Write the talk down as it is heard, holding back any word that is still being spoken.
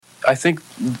I think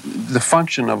the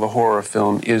function of a horror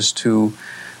film is to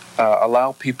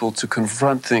allow people to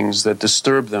confront things that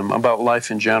disturb them about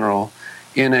life in general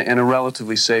in a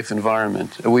relatively safe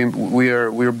environment. We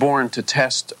are born to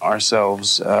test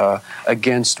ourselves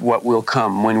against what will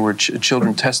come when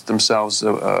children test themselves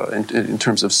in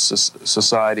terms of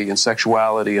society and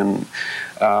sexuality, and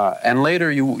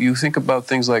later you think about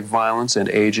things like violence and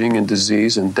aging and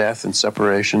disease and death and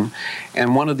separation,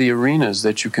 and one of the arenas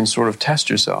that you can sort of test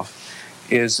yourself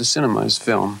is the cinema, is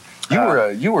film.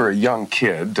 You were a young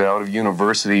kid out of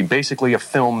university, basically a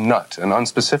film nut, an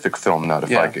unspecific film nut,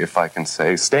 if I can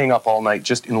say, staying up all night,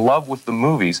 just in love with the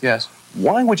movies. Yes.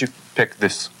 Why would you pick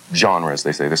this genre, as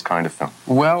they say, this kind of film?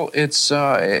 Well, it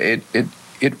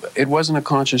wasn't a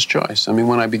conscious choice. I mean,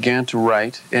 when I began to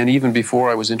write, and even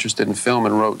before I was interested in film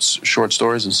and wrote short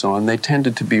stories and so on, they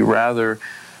tended to be rather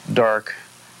dark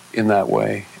in that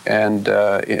way. And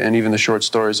even the short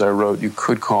stories I wrote, you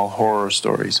could call horror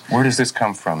stories. Where does this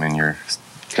come from in your...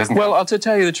 Well, to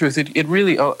tell you the truth, it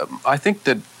really... I think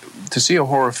that to see a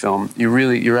horror film,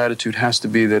 your attitude has to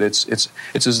be that it's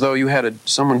as though you had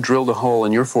someone drilled a hole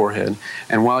in your forehead,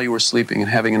 and while you were sleeping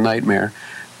and having a nightmare,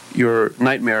 your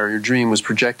dream was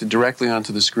projected directly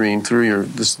onto the screen through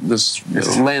this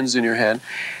lens in your head.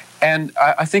 And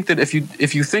I think that if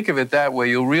you think of it that way,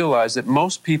 you'll realize that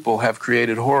most people have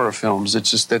created horror films.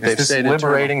 It's just that they've stayed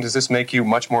liberating? Internal. Does this make you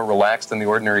much more relaxed than the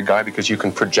ordinary guy because you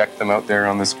can project them out there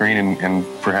on the screen and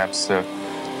perhaps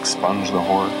expunge the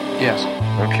horror? Yes.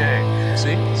 Okay.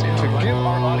 See to give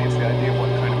our audience the idea of what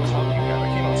kind of club you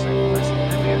got, you don't say, well, this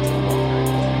really is the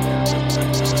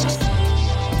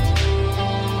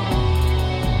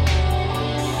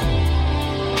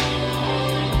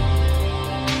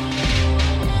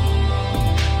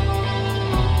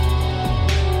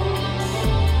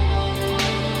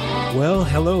Well,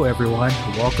 hello everyone.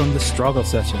 Welcome to Struggle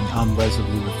Session. I'm Leslie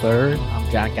III.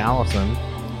 I'm Jack Allison.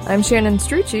 I'm Shannon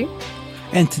Strucci.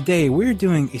 And today we're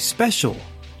doing a special,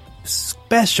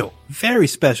 very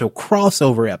special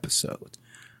crossover episode.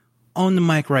 On the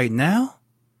mic right now,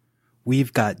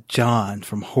 we've got John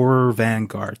from Horror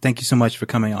Vanguard. Thank you so much for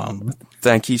coming on.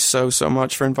 Thank you so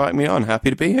much for inviting me on.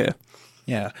 Happy to be here.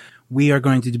 Yeah. We are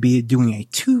going to be doing a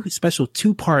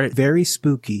two-part, very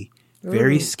spooky,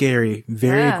 very scary,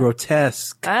 very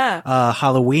grotesque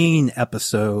Halloween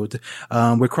episode.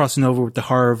 We're crossing over with the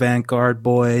Horror Vanguard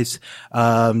boys.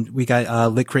 We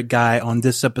got Lit Crit Guy on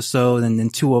this episode, and then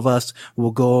two of us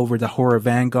will go over to Horror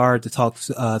Vanguard to talk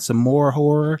some more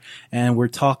horror. And we're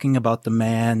talking about the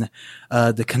man,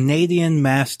 the Canadian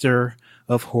master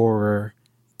of horror,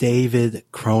 David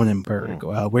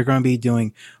Cronenberg. We're going to be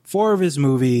doing 4 of his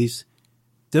movies: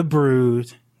 The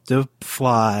Brood, The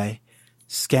Fly,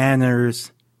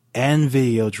 Scanners, and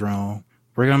Videodrome.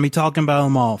 We're going to be talking about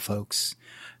them all, folks.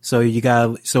 So we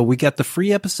got the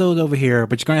free episode over here,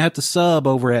 but you're going to have to sub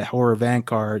over at Horror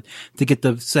Vanguard to get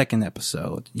the second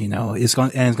episode. You know, it's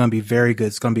going to be very good.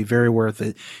 It's going to be very worth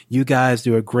it. You guys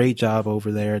do a great job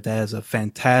over there. That is a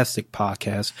fantastic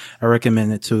podcast. I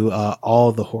recommend it to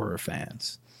all the horror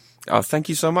fans. Thank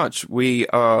you so much. We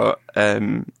are,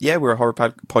 we're a horror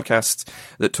podcast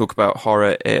that talk about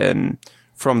horror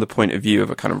from the point of view of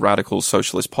a kind of radical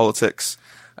socialist politics.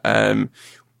 I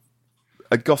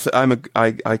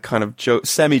kind of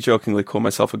semi-jokingly call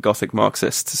myself a gothic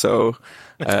Marxist. So,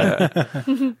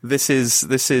 this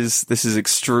is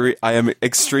extreme. I am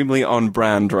extremely on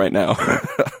brand right now.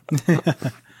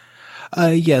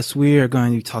 Yes, we are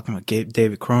going to be talking about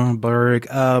David Cronenberg.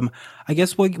 I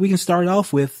guess we can start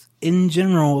off with, in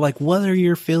general, like, what are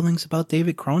your feelings about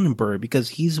David Cronenberg? Because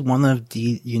he's one of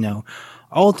the,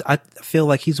 I feel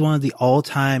like he's one of the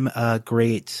all-time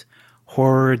great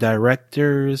horror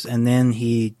directors, and then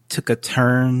he took a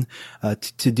turn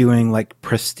to doing like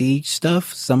prestige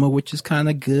stuff, some of which is kind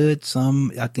of good,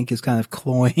 some I think is kind of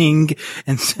cloying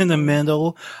and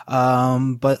sentimental.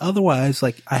 But otherwise,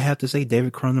 like, I have to say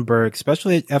David Cronenberg,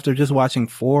 especially after just watching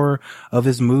 4 of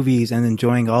his movies and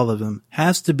enjoying all of them,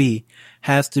 has to be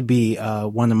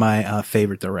one of my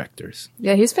favorite directors.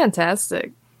 Yeah, he's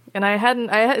fantastic. And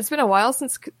it's been a while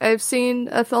since I've seen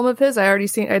a film of his. I'd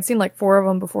seen like 4 of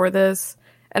them before this.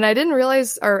 And I didn't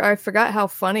realize, or I forgot how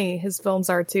funny his films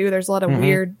are too. There's a lot of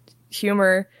weird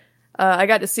humor. I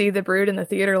got to see The Brood in the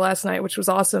theater last night, which was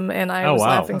awesome. And I was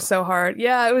laughing so hard.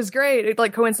 Yeah, it was great.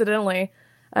 Coincidentally,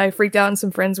 I freaked out and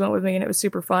some friends went with me and it was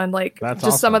super fun. That's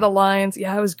awesome. Some of the lines.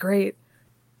 Yeah, it was great.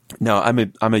 No,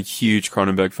 I'm a huge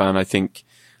Cronenberg fan. I think,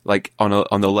 like,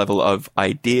 on the level of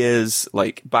ideas,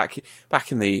 like back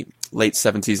in the late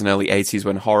 70s and early 80s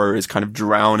when horror is kind of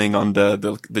drowning under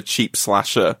the cheap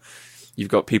slasher, you've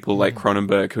got people like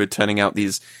Cronenberg who are turning out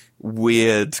these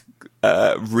weird,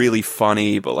 really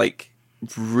funny, but like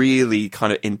really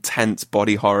kind of intense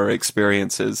body horror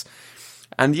experiences.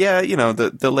 And yeah, you know,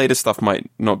 the later stuff might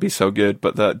not be so good,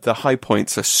 but the high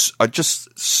points are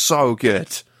just so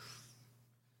good.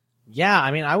 Yeah,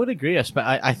 I mean, I would agree.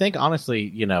 I think, honestly,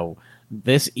 you know,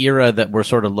 this era that we're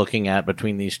sort of looking at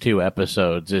between these two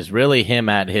episodes is really him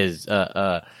at his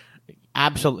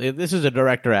absolutely. This is a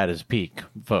director at his peak,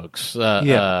 folks.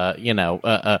 You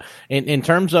know, in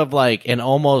terms of like an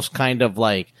almost kind of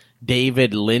like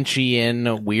David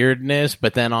Lynchian weirdness,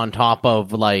 but then on top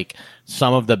of like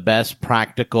some of the best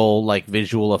practical like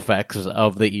visual effects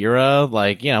of the era,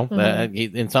 like, you know,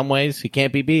 in some ways he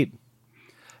can't be beat.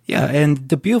 Yeah, and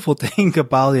the beautiful thing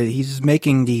about it, he's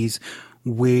making these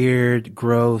weird,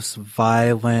 gross,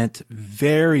 violent,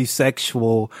 very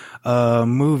sexual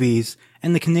movies,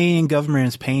 and the Canadian government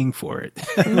is paying for it.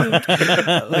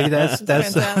 Like that's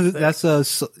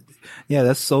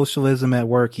socialism at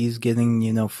work. He's getting,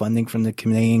 you know, funding from the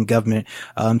Canadian government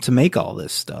to make all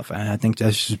this stuff, and I think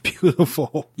that's just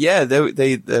beautiful. Yeah,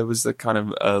 there was a kind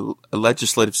of a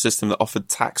legislative system that offered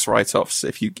tax write-offs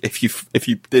if you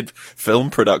did film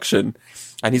production,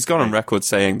 and he's gone on record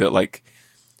saying that like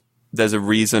there's a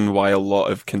reason why a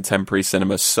lot of contemporary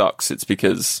cinema sucks. It's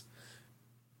because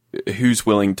who's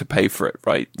willing to pay for it,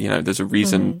 right? You know, there's a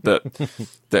reason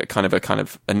that kind of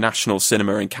a national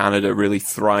cinema in Canada really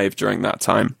thrived during that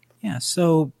time. Yeah,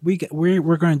 so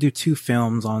we're going to do two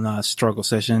films on Struggle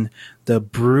Session: The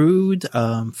Brood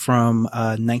from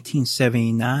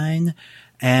 1979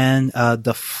 and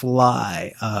The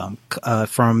Fly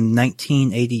from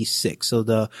 1986. So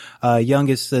the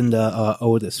youngest and the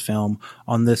oldest film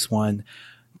on this one.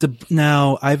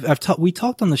 Now, we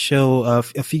talked on the show a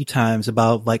few times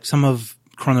about like some of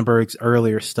Cronenberg's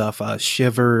earlier stuff.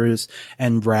 Shivers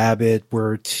and Rabid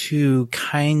were two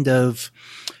kind of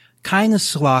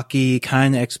schlocky,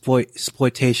 kind of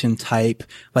exploitation type,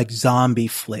 like zombie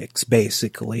flicks,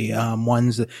 basically.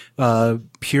 One's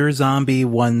pure zombie,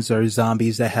 ones are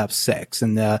zombies that have sex,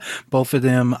 and both of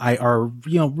them are,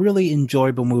 you know, really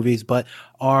enjoyable movies, but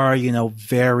are, you know,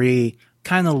 very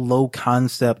kind of low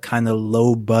concept, kind of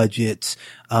low budget,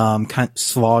 kind of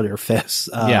slaughter fest.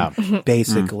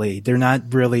 Basically. They're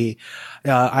not really,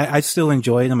 I still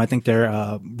enjoy them. I think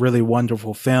they're, really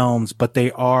wonderful films, but they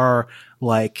are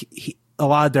like, a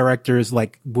lot of directors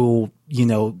like will, you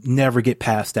know, never get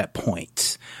past that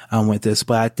point, with this.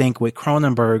 But I think with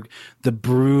Cronenberg, The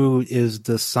Brood is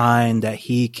the sign that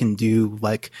he can do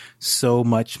like so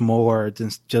much more than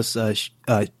just a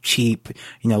cheap,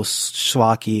 you know,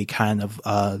 schlocky kind of,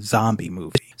 zombie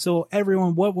movie. So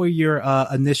everyone, what were your,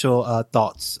 initial,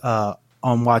 thoughts, on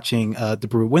watching, The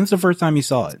Brood? When's the first time you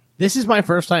saw it? This is my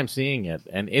first time seeing it,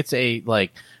 and it's a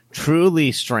like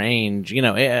truly strange, you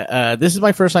know, this is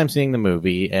my first time seeing the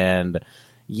movie, and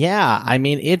yeah, I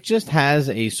mean, it just has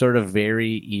a sort of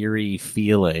very eerie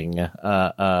feeling,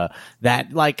 that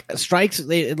like strikes,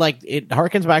 like it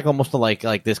harkens back almost to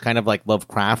like this kind of like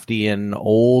Lovecraftian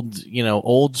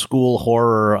old school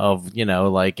horror of, you know,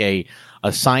 like a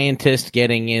scientist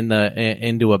getting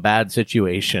into a bad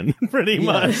situation, pretty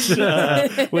much,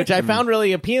 which I found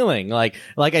really appealing. Like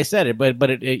I said, but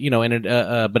it you know, and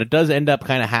but it does end up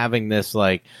kind of having this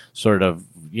like sort of,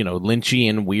 you know,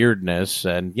 Lynchian weirdness,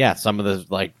 and yeah, some of the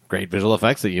like great visual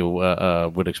effects that you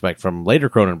would expect from later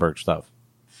Cronenberg stuff.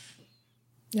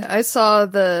 Yeah, I saw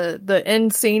the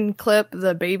end scene clip,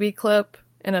 the baby clip,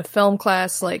 in a film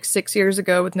class like 6 years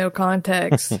ago with no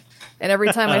context, and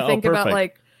every time I think about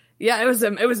like. Yeah, it was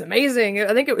amazing.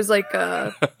 I think it was like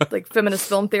feminist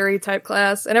film theory type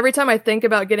class. And every time I think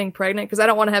about getting pregnant, because I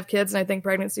don't want to have kids and I think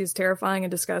pregnancy is terrifying and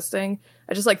disgusting,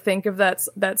 I just like think of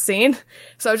that scene.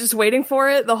 So I was just waiting for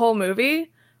it the whole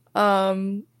movie. But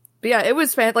yeah, it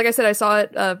was like I said, I saw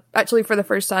it actually for the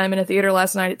first time in a theater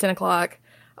last night at 10 o'clock.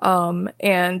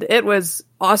 And it was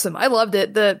awesome. I loved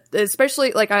it.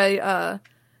 Especially like I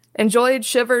enjoyed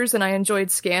Shivers and I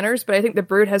enjoyed Scanners, but I think The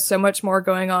Brood has so much more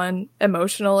going on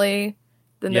emotionally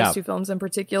than those two films in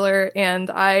particular. And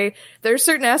there's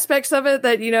certain aspects of it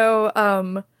that, you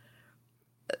know,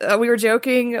 we were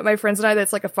joking, my friends and I,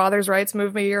 that's like a father's rights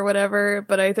movie or whatever,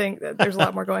 but I think that there's a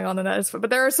lot more going on than that. But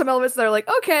there are some elements that are like,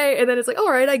 okay, and then it's like,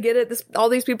 all right, I get it. All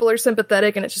these people are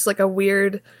sympathetic, and it's just like a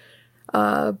weird,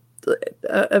 a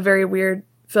very weird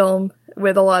film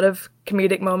with a lot of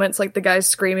comedic moments, like the guy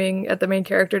screaming at the main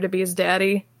character to be his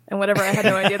daddy and whatever. I had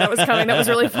no idea that was coming. That was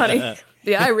really funny.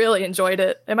 Yeah, I really enjoyed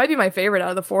it. It might be my favorite out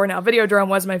of the four now. Videodrome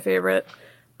was my favorite,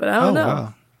 but I don't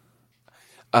know.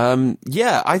 Wow.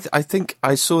 Yeah, I think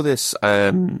I saw this.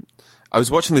 I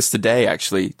was watching this today,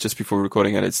 actually, just before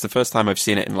recording it. It's the first time I've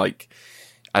seen it in like,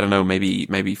 I don't know,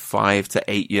 maybe 5 to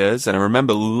 8 years. And I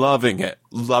remember loving it.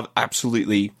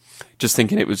 Absolutely just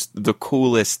thinking it was the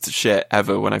coolest shit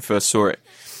ever when I first saw it.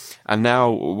 And now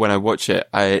when I watch it,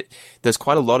 there's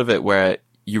quite a lot of it where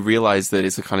you realize that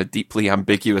it's a kind of deeply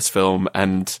ambiguous film,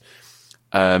 and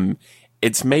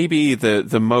it's maybe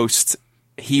the most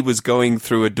he was going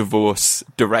through a divorce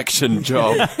direction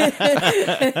job of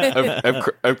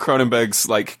Cronenberg's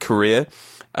like career.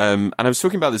 And I was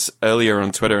talking about this earlier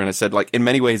on Twitter, and I said, like, in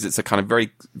many ways, it's a kind of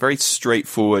very, very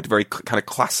straightforward, very kind of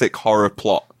classic horror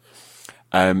plot.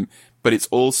 But it's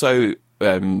also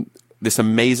this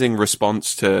amazing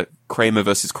response to Kramer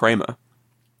versus Kramer,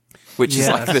 which is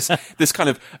like this kind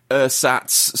of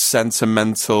ersatz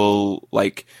sentimental,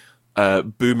 like,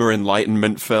 boomer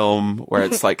enlightenment film where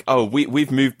it's like, oh,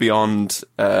 we've moved beyond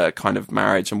kind of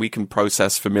marriage and we can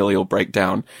process familial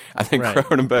breakdown. And then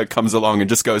Cronenberg comes along and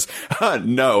just goes,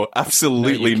 no,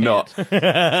 absolutely not.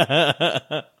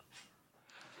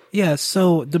 Yeah,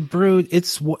 so The Brood,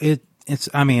 it's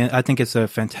I mean, I think it's a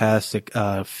fantastic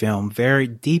film, very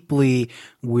deeply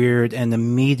weird and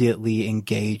immediately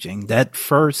engaging. That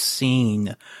first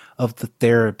scene of the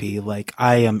therapy, like,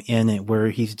 I am in it, where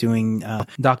he's doing,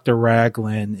 Dr.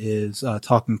 Raglan is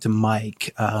talking to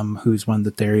Mike, who's one of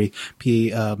the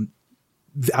therapy,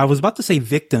 I was about to say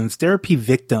victims. Therapy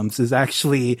victims is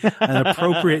actually an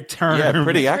appropriate term. Yeah,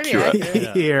 pretty accurate.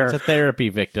 Here. It's a therapy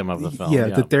victim of the film. Yeah,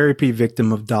 the therapy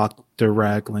victim of Dr.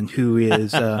 Raglan, who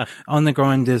is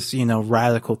undergoing this,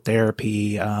 radical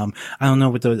therapy. I don't know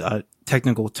what the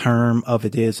technical term of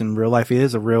it is in real life. It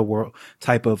is a real world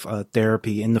type of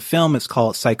therapy. In the film, it's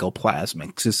called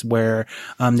psychoplasmics. It's where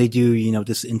they do,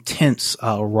 this intense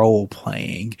role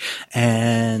playing.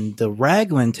 And the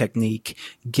Raglan technique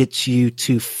gets you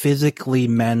to physically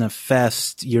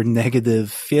manifest your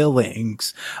negative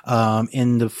feelings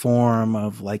in the form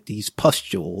of like these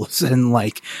pustules and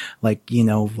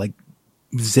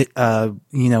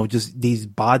just these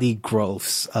body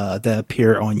growths that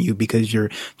appear on you because you're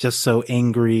just so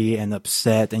angry and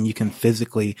upset, and you can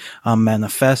physically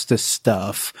manifest this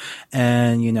stuff.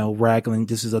 And Raglan,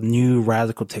 this is a new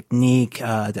radical technique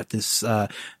that this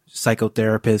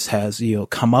psychotherapist has,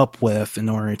 come up with in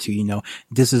order to,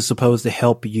 this is supposed to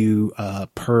help you,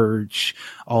 purge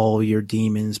all your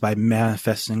demons by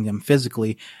manifesting them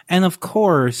physically. And of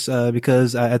course,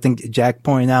 because I think Jack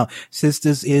pointed out, since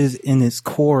this is in its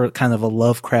core kind of a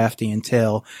Lovecraftian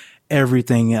tale,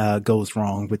 everything goes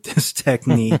wrong with this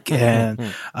technique and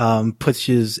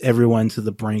pushes everyone to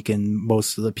the brink, and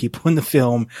most of the people in the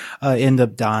film end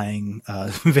up dying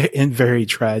very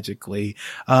tragically.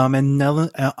 And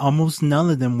almost none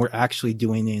of them were actually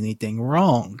doing anything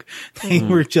wrong. They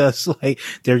were just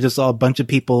they're just all a bunch of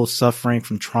people suffering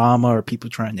from trauma or people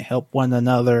trying to help one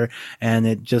another, and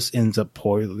it just ends up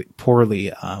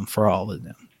poorly for all of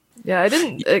them. Yeah, I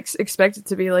didn't expect it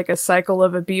to be like a cycle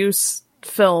of abuse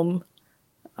film,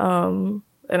 and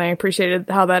I appreciated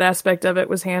how that aspect of it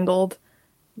was handled,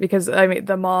 because I mean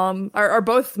the mom are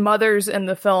both mothers in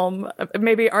the film,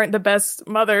 maybe aren't the best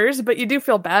mothers, but you do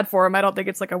feel bad for them. I don't think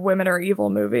it's like a women are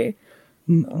evil movie.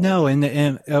 No, and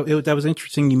that was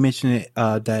interesting. You mentioned it,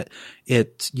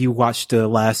 that you watched the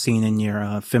last scene in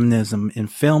your feminism in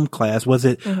film class. Was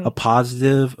it a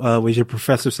positive? Was your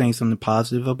professor saying something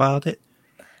positive about it?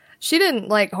 She didn't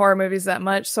like horror movies that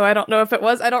much, so I don't know if it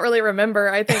was. I don't really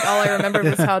remember. I think all I remember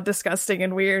was how disgusting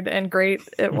and weird and great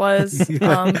it was. It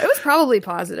was probably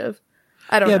positive.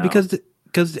 I don't know. Yeah, because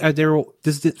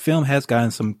this film has gotten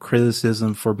some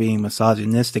criticism for being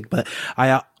misogynistic, but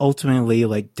I ultimately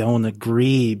don't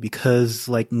agree, because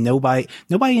nobody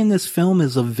in this film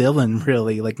is a villain,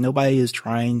 really. Nobody is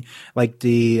trying,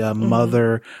 the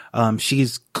mother,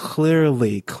 she's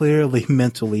clearly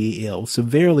mentally ill,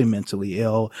 severely mentally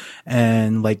ill,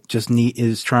 and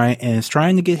is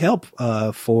trying to get help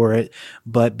for it,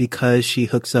 but because she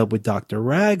hooks up with Dr.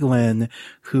 Raglan,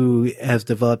 who has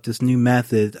developed this new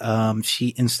method,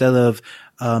 she, instead of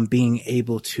being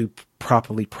able to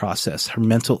properly process her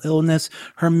mental illness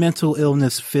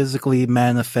physically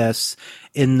manifests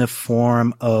in the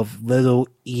form of little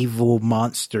evil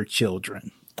monster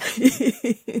children.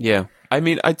 Yeah. I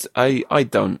mean, I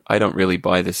don't really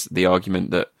buy the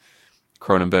argument that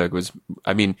Cronenberg was,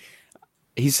 I mean,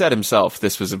 he said himself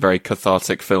this was a very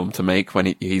cathartic film to make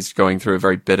when he's going through a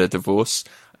very bitter divorce.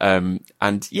 And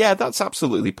yeah, that's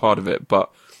absolutely part of it.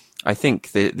 But I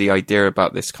think the idea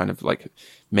about this kind of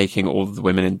making all of the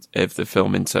women of the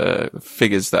film into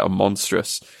figures that are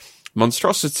monstrous.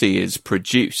 Monstrosity is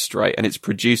produced, right? And it's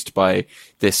produced by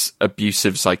this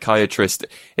abusive psychiatrist.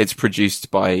 It's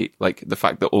produced by the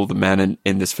fact that all the men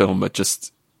in this film are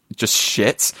just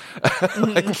shit.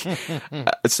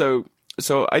 So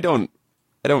So I don't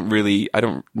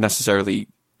necessarily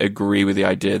agree with the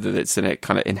idea that it's in a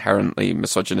kind of inherently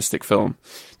misogynistic film,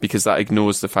 because that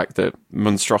ignores the fact that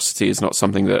monstrosity is not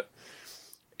something that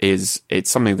it's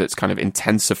something that's kind of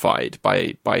intensified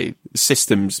by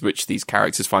systems which these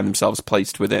characters find themselves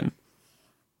placed within.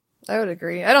 I would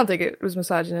agree. I don't think it was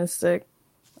misogynistic.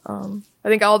 I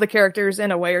think all the characters in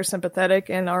a way are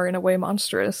sympathetic and are in a way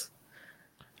monstrous.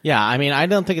 Yeah, I mean, I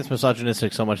don't think it's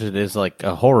misogynistic so much as it is like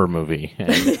a horror movie. And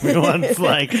everyone's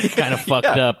like kind of fucked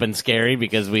up and scary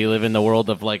because we live in the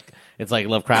world of like, it's like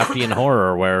Lovecraftian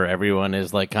horror where everyone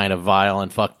is like kind of vile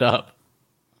and fucked up.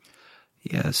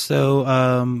 Yeah,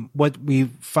 so what we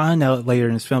find out later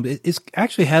in this film, it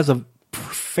actually has a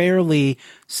fairly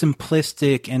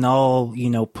simplistic and all,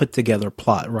 put together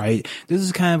plot, right? This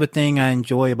is kind of a thing I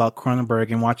enjoy about Cronenberg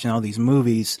and watching all these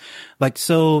movies. Like,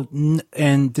 so,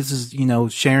 and this is,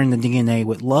 sharing the DNA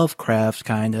with Lovecraft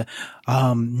kind of.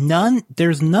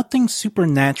 There's nothing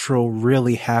supernatural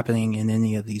really happening in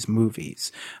any of these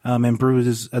movies. And Brood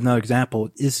is another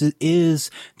example. It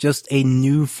is just a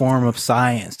new form of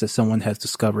science that someone has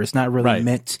discovered. It's not really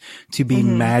meant to be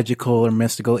magical or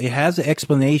mystical. It has an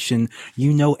explanation.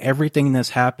 Everything that's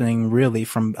happening really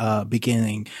from,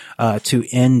 beginning, to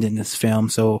end in this film.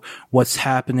 So what's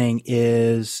happening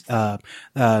is,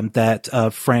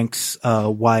 that Frank's,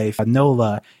 wife,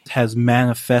 Nola, has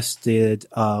manifested,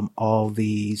 all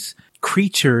these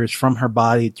creatures from her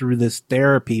body through this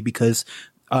therapy because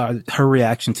her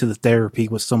reaction to the therapy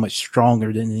was so much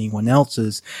stronger than anyone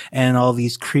else's. And all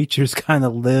these creatures kind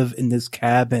of live in this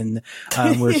cabin,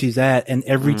 where she's at. And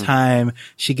every time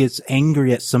she gets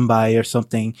angry at somebody or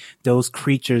something, those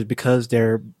creatures, because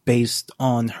they're based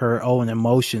on her own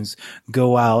emotions,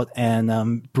 go out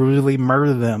and, brutally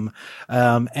murder them.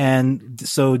 And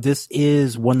so this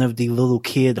is one of the little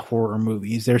kid horror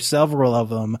movies. There's several of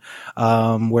them,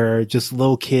 where just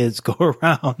little kids go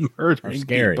around murdering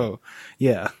people.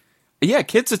 Yeah. Yeah,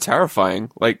 kids are terrifying.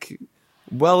 Like,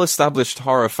 well-established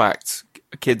horror facts.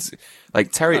 Kids,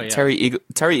 like Terry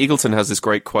Eagleton has this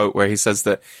great quote where he says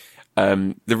that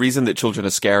the reason that children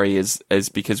are scary is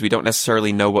because we don't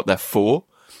necessarily know what they're for.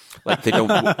 Like, they don't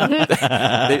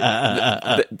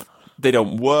they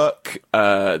don't work,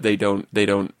 they don't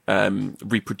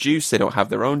reproduce, they don't have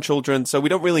their own children, so we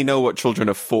don't really know what children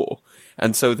are for.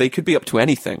 And so they could be up to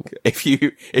anything if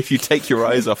you take your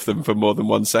eyes off them for more than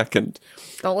 1 second.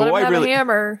 Don't let him have a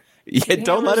hammer. Yeah,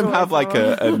 don't let him have like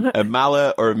a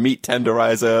mallet or a meat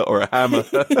tenderizer or a hammer.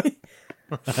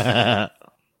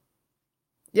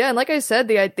 Yeah, and like I said,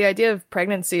 the idea of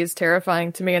pregnancy is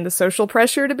terrifying to me, and the social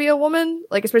pressure to be a woman.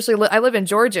 Like, especially, I live in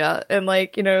Georgia, and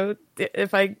like,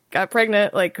 if I got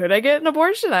pregnant, like, could I get an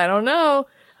abortion? I don't know.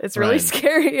 It's really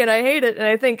scary, and I hate it. And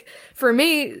I think, for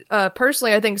me,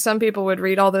 personally, I think some people would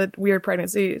read all the weird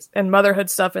pregnancies and motherhood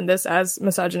stuff in this as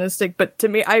misogynistic, but to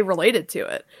me, I related to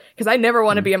it. Because I never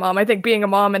want to be a mom. I think being a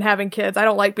mom and having kids, I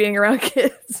don't like being around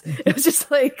kids. It was just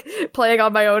like playing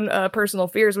on my own personal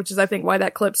fears, which is, I think, why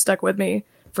that clip stuck with me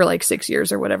for like 6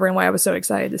 years or whatever, and why I was so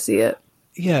excited to see it.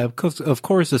 Yeah, because of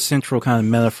course the central kind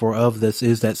of metaphor of this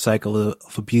is that cycle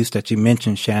of abuse that you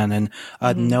mentioned, Shannon.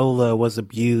 Nola was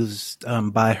abused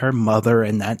by her mother,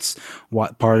 and that's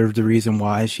what part of the reason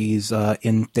why she's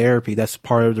in therapy. That's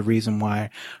part of the reason why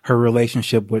her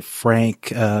relationship with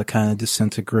Frank kind of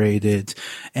disintegrated.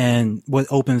 And what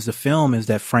opens the film is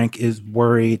that Frank is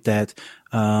worried that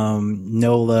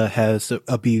Nola has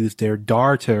abused their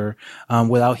daughter,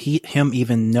 without him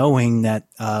even knowing that,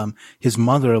 his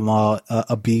mother-in-law,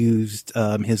 abused,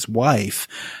 his wife.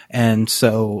 And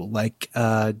so, like,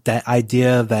 that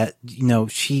idea that,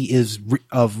 she is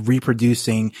of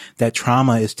reproducing that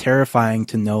trauma is terrifying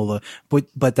to Nola,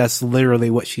 but that's literally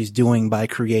what she's doing by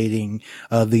creating,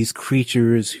 these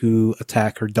creatures who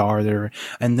attack her daughter,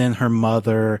 and then her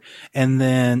mother, and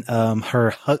then,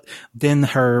 her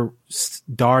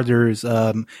daughter's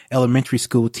elementary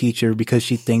school teacher, because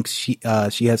she thinks she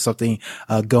has something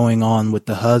going on with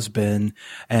the husband.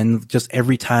 And just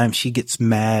every time she gets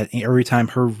mad, and every time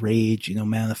her rage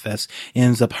manifests,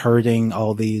 ends up hurting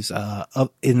all these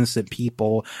innocent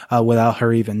people without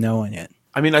her even knowing it.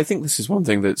 I mean, I think this is one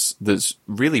thing that's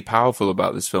really powerful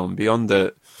about this film, beyond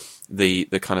the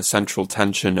kind of central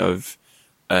tension of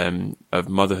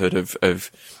motherhood,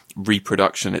 of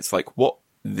reproduction. It's like what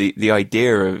the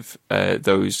idea of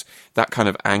that kind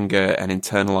of anger and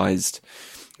internalized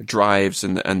drives,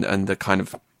 and the kind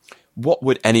of, what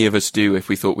would any of us do if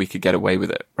we thought we could get away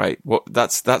with it, right?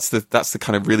 That's the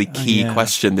kind of really key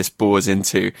question this bores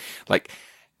into. Like,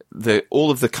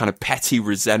 all of the kind of petty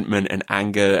resentment and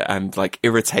anger and like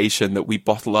irritation that we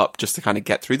bottle up just to kind of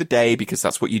get through the day, because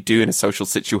that's what you do in a social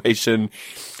situation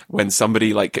when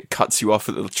somebody like cuts you off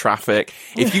at the traffic.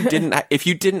 If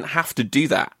you didn't have to do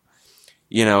that,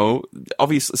 you know,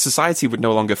 obviously society would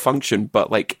no longer function,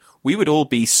 but like we would all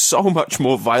be so much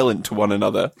more violent to one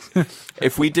another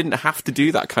if we didn't have to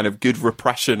do that kind of good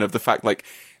repression of the fact, like,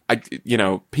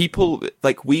 people,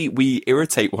 like, we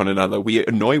irritate one another, we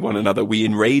annoy one another, we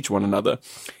enrage one another.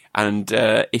 And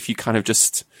if you kind of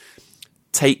just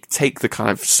take the kind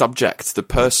of subject, the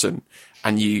person,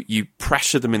 and you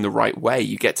pressure them in the right way,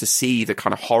 you get to see the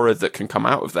kind of horror that can come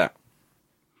out of that.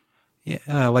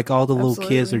 Yeah, like all the little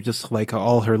kids are just like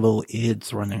all her little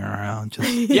ids running around.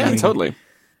 Just yeah, totally.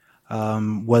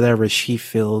 Whatever she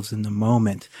feels in the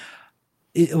moment.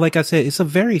 Like I said, it's a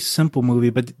very simple movie,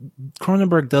 but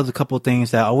Cronenberg does a couple of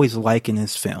things that I always like in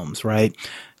his films, right?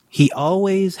 He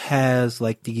always has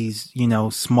like these,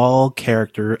 small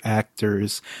character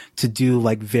actors to do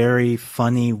like very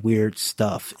funny, weird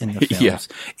stuff in the films.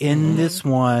 Yeah. In this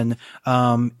one,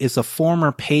 is a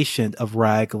former patient of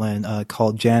Raglan,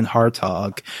 called Jan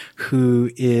Hartog,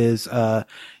 who is,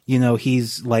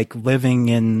 he's like living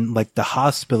in like the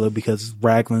hospital because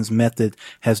Raglan's method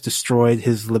has destroyed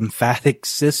his lymphatic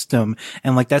system.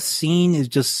 And like that scene is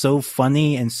just so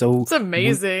funny and so it's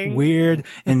amazing. Weird.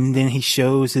 And then he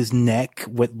shows his neck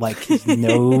with like his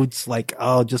nodes, like,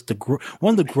 just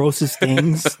one of the grossest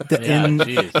things in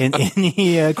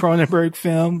any Cronenberg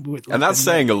film. And that's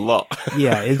saying a lot.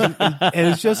 Yeah.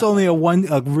 It's just only a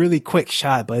really quick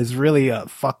shot, but it's really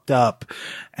fucked up.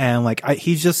 And like,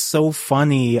 he's just so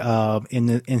funny,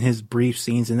 in his brief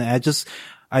scenes. And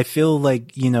I feel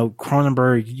like,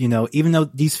 Cronenberg, even though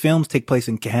these films take place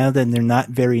in Canada and they're not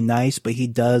very nice, but he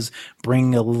does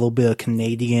bring a little bit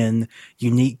of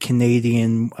unique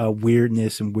Canadian,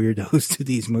 weirdness and weirdos to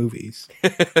these movies.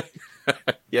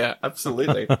 Yeah,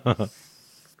 absolutely. Yeah,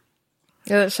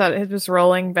 that shot, it was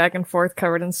rolling back and forth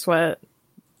covered in sweat.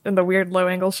 And the weird low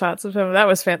angle shots of him. That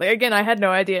was fantastic. Again, I had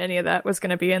no idea any of that was going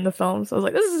to be in the film. So I was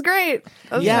like, this is great.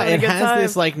 Yeah, it has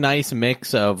this like nice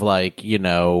mix of like,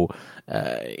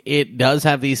 it does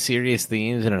have these serious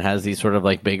themes and it has these sort of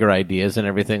like bigger ideas and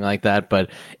everything like that.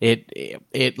 But it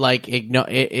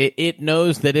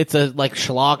knows that it's a like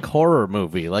schlock horror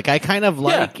movie. Like I kind of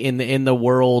like in the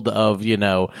world of,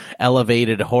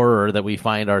 elevated horror that we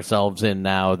find ourselves in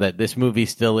now, that this movie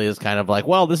still is kind of like,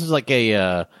 well, this is like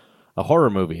a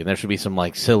horror movie, and there should be some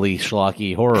like silly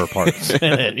schlocky horror parts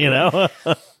in it,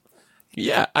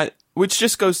 Yeah, which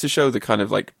just goes to show the kind of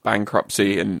like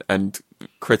bankruptcy and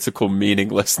critical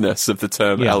meaninglessness of the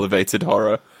term elevated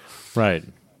horror. Right.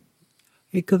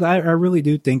 Because I really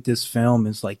do think this film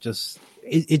is like just...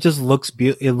 It just looks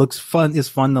beautiful. It looks fun. It's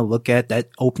fun to look at. That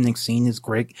opening scene is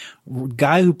great.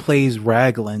 Guy who plays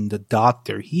Raglan, the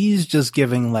doctor, he's just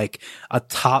giving like a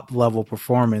top level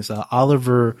performance.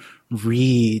 Oliver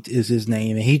Reed is his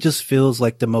name, and he just feels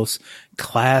like the most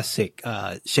classic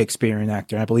Shakespearean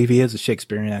actor. I believe he is a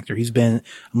Shakespearean actor. I'm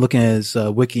looking at his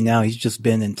wiki now. He's just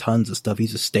been in tons of stuff.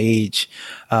 He's a stage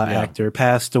actor.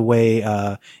 Passed away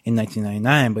in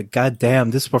 1999. But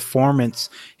goddamn, his performance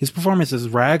as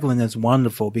Raglan is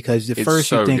wonderful, because at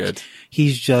first you think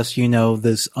he's just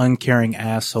this uncaring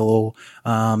asshole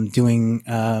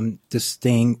doing this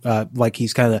thing like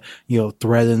he's kind of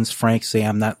threatens Frank, say,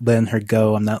 I'm not letting her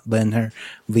go, I'm not letting her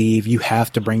leave, you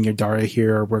have to bring your daughter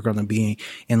here or we're going to be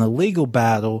in a legal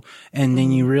battle. And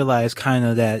then you realize kind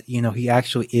of that he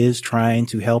actually is trying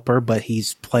to help her, but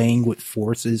he's playing with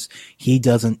forces he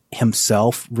doesn't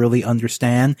himself really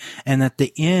understand. And at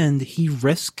the end he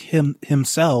risks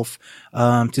himself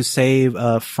to save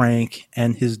Frank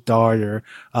and his daughter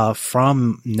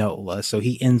from Nola. So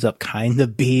he ends up kind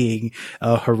of being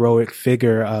a heroic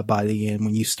figure by the end,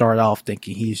 when you start off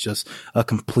thinking he's just a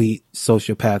complete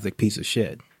sociopathic piece of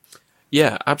shit.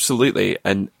 Yeah, absolutely.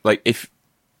 And like if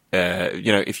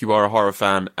you are a horror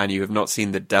fan and you have not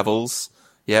seen The Devils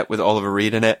yet with Oliver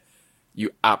Reed in it,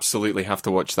 you absolutely have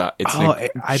to watch that. It's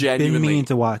I've been meaning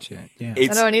to watch it. Yeah. I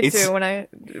know I need to. When I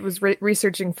was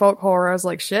researching folk horror, I was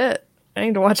like, shit, I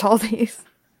need to watch all these.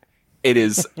 It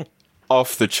is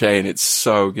off the chain. It's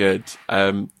so good.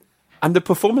 And the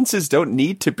performances don't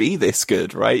need to be this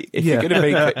good, right? If you're going to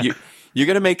make you're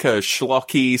going to make a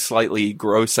schlocky, slightly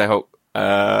gross out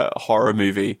horror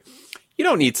movie, you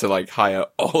don't need to like hire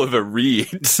Oliver Reed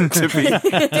to be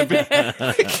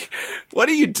like, what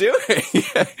are you doing?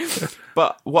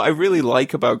 But what I really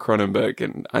like about Cronenberg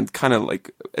and kind of like,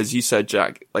 as you said,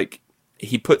 Jack, like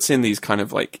he puts in these kind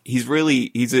of like, he's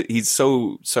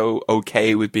so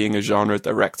okay with being a genre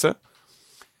director.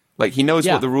 Like he knows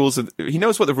what the rules of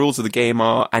the game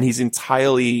are, and he's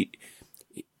entirely.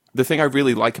 The thing I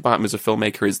really like about him as a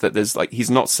filmmaker is that he's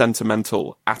not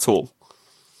sentimental at all.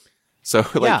 So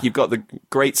you've got the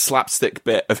great slapstick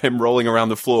bit of him rolling around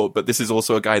the floor, but this is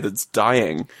also a guy that's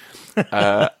dying.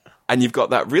 And you've got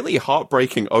that really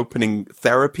heartbreaking opening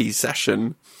therapy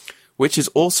session, which is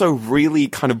also really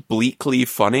kind of bleakly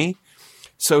funny.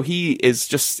 So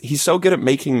he's so good at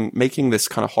making this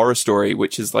kind of horror story,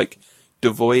 which is like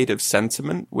devoid of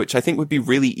sentiment, which I think would be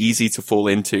really easy to fall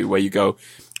into, where you go,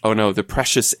 oh no, the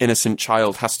precious innocent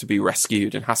child has to be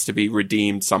rescued and has to be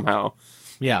redeemed somehow.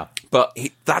 Yeah. But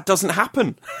that doesn't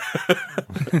happen.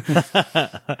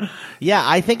 Yeah,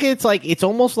 I think it's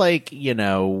almost like,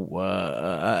 again,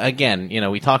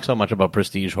 we talk so much about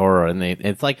prestige horror, and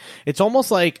it's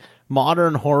almost like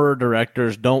modern horror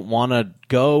directors don't want to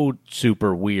go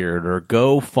super weird or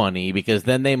go funny, because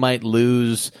then they might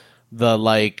lose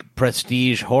the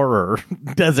prestige horror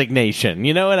designation.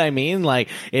 You know what I mean? I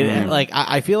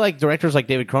feel like directors like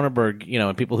David Cronenberg,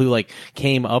 and people who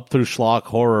came up through schlock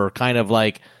horror kind of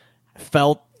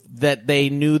felt that they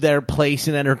knew their place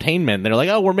in entertainment. They're like,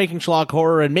 oh, we're making schlock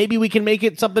horror, and maybe we can make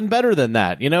it something better than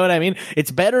that. You know what I mean? It's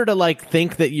better to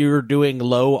think that you're doing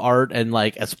low art and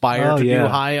aspire to do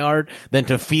high art than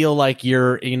to feel like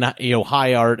you're in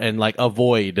high art and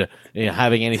avoid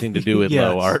having anything to do with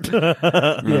low art.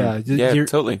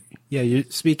 Totally. Yeah, you're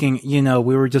speaking,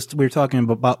 we were talking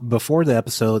about before the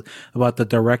episode about the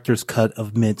director's cut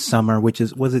of Midsommar, which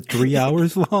was it 3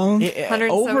 hours long?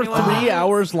 Over 3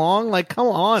 hours long? Come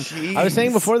on. Jeez. I was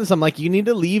saying before this, I'm you need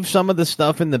to leave some of the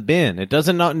stuff in the bin. It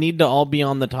doesn't not need to all be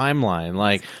on the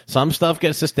timeline. Some stuff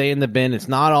gets to stay in the bin. It's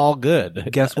not all good.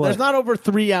 Guess what? There's not over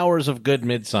 3 hours of good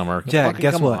Midsommar. Jack,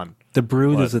 guess what? On. The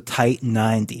Brood is a tight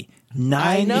 90.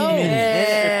 90 minutes.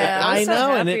 Yeah, I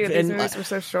know. These movies were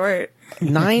so short.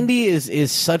 90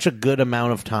 is such a good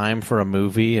amount of time for a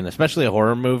movie, and especially a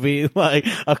horror movie.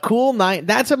 A cool night.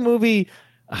 That's a movie.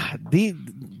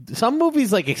 Some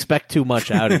movies expect too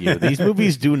much out of you. These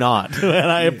movies do not,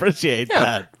 and I appreciate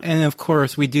that. And of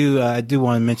course, we do. I do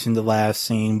want to mention the last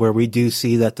scene where we do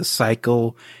see that the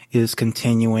cycle is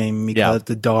continuing because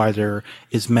the daughter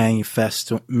is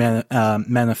manifesting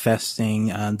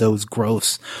those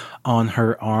growths on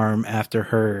her arm after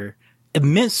her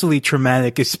immensely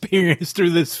traumatic experience through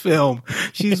this film.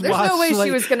 There's no way she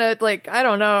was gonna I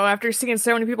don't know, after seeing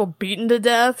so many people beaten to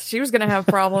death, she was gonna have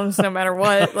problems no matter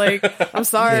what. I'm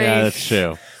sorry. Yeah, that's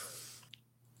true.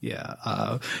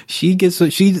 Yeah, she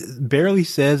barely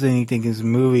says anything in this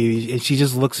movie, and she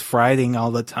just looks frightened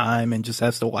all the time, and just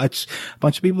has to watch a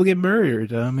bunch of people get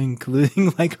murdered,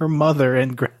 including her mother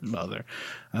and grandmother,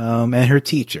 and her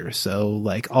teacher. So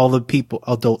all the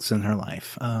adults in her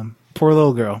life. Poor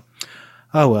little girl.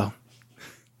 Oh well.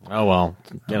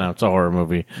 It's a horror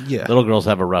movie. Yeah. Little girls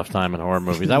have a rough time in horror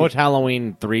movies. I watched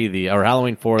Halloween 4 the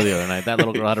other night. That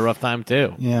little girl had a rough time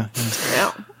too. Yeah.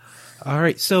 All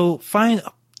right. So final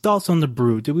thoughts on The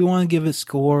Brood. Do we want to give it a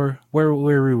score? Where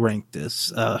we rank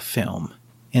this film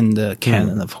in the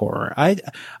canon of horror? I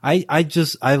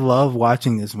love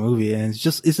watching this movie, and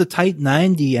it's a tight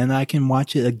 90, and I can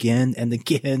watch it again and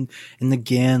again and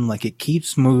again. It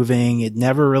keeps moving. It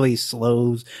never really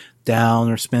slows down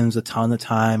or spends a ton of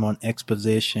time on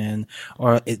exposition,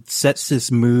 or it sets this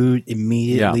mood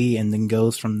immediately and then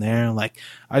goes from there.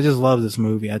 I just love this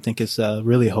movie. I think it's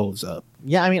really holds up.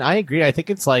 Yeah, I mean, I agree. I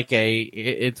think it's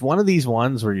it's one of these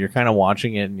ones where you're kind of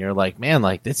watching it and you're like, man,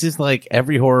 this is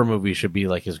every horror movie should be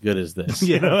as good as this.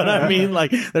 You know what I mean?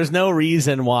 There's no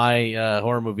reason why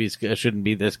horror movies shouldn't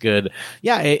be this good.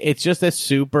 Yeah, it's just a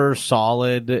super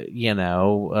solid,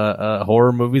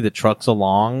 horror movie that trucks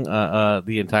along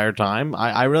the entire time.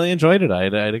 I really enjoyed it. I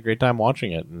had a great time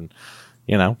watching it, and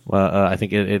I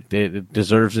think it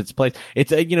deserves its place.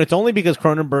 It's it's only because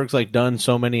Cronenberg's done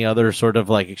so many other sort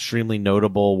of extremely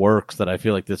notable works that I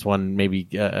feel this one maybe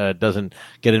doesn't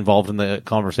get involved in the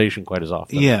conversation quite as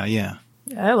often. Yeah,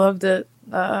 I loved it.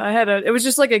 It was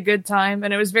just a good time,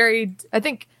 and it was very, I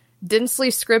think, densely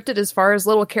scripted as far as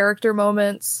little character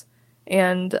moments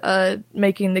and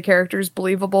making the characters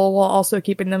believable while also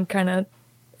keeping them kind of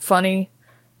funny.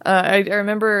 I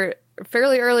remember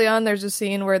fairly early on, there's a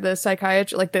scene where the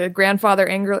psychiatrist, the grandfather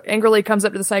angrily comes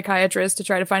up to the psychiatrist to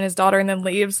try to find his daughter and then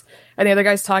leaves. And the other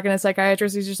guy's talking to the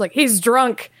psychiatrist. He's just he's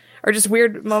drunk, or just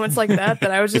weird moments like that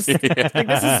I was just this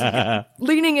is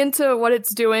leaning into what it's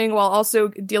doing while also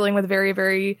dealing with very,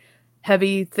 very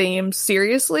heavy themes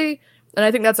seriously. And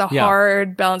I think that's a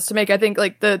hard balance to make. I think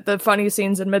the funny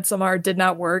scenes in Midsommar did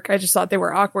not work. I just thought they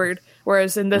were awkward.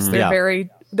 Whereas in this,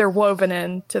 they're woven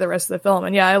in to the rest of the film.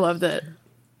 And I loved it.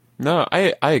 No,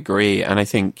 I agree. And I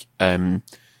think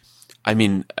I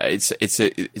mean,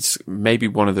 it's maybe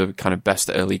one of the kind of best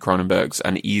early Cronenbergs,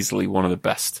 and easily one of the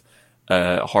best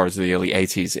horrors of the early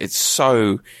 80s. It's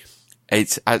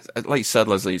like you said,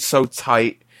 Leslie, it's so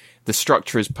tight. The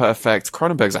structure is perfect.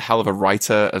 Cronenberg's a hell of a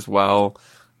writer as well.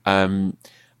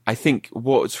 I think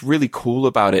what's really cool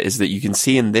about it is that you can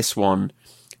see in this one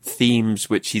themes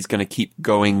which he's going to keep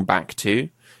going back to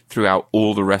throughout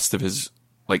all the rest of his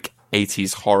like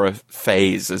 80s horror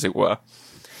phase, as it were.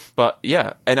 But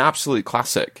yeah, an absolute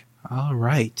classic. All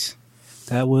right.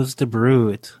 That was The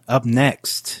Brood. Up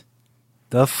next,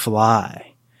 The Fly.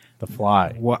 The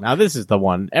Fly. Now this is the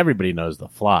one everybody knows. The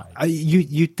Fly.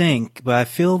 You think, but I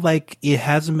feel like it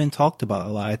hasn't been talked about a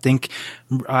lot. I think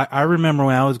I remember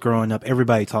when I was growing up,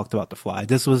 everybody talked about The Fly.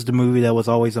 This was the movie that was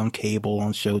always on cable,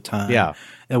 on Showtime,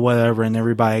 and whatever, and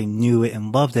everybody knew it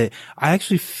and loved it. I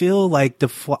actually feel like The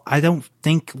Fly. I don't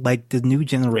think like the new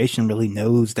generation really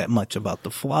knows that much about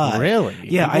The Fly. Really?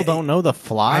 Yeah, people don't know The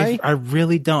Fly. I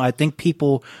really don't. I think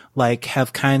people like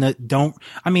have kind of don't.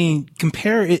 I mean,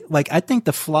 compare it. Like I think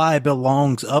The Fly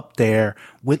belongs up there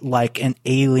with like an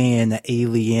Alien,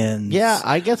 Aliens. Yeah,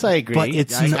 I guess I agree. But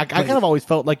it's I kind of always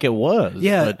felt like it was.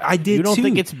 Yeah, but I did. You don't too.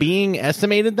 think it's being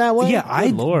estimated that way? Yeah,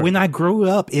 Lord. When I grew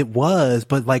up, it was,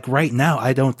 but like right now,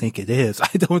 I don't think it is. I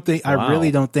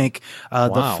really don't think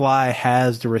The Fly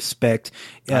has the respect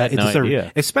I had no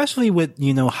idea. Especially with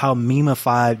how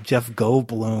memeified Jeff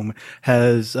Goldblum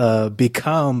has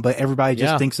become. But everybody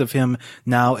just thinks of him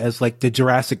now as like the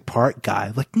Jurassic Park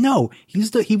guy. Like, no, he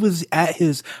was at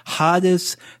his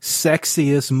hottest,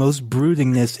 sexiest, most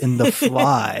broodingness in The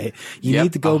Fly. You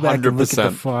need to go back 100%. And look at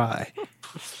The Fly.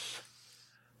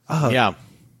 Yeah.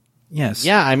 Yes.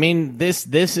 Yeah. I mean, this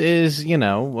is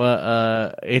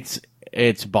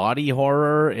it's body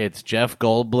horror. It's Jeff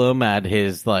Goldblum at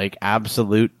his like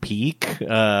absolute peak,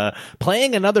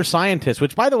 playing another scientist.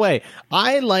 Which, by the way,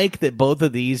 I like that both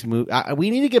of these movies. We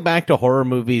need to get back to horror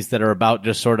movies that are about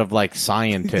just sort of like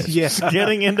scientists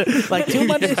getting into like too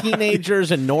much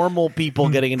teenagers and normal people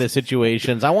getting into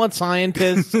situations. I want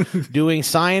scientists doing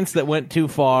science that went too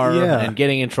far and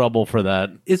getting in trouble for that.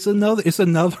 It's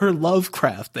another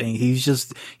Lovecraft thing.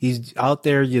 He's out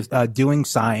there just doing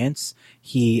science.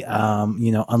 He,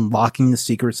 unlocking the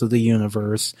secrets of the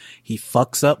universe. He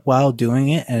fucks up while doing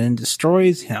it and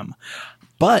destroys him.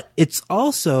 But it's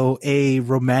also a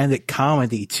romantic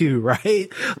comedy too, right?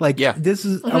 Like, this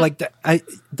is like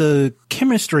the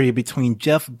chemistry between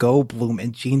Jeff Goldblum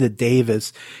and Geena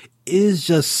Davis is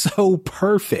just so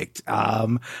perfect.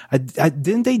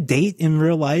 Didn't they date in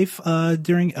real life,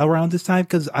 around this time?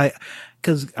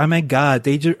 Cause oh my God,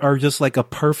 they are just like a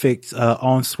perfect,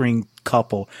 on-screen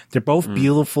couple. They're both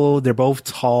beautiful. They're both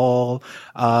tall.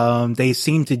 They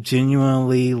seem to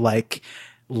genuinely like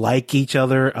each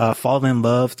other, fall in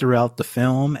love throughout the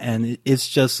film. And it's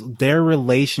just their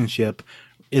relationship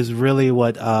is really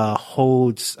what,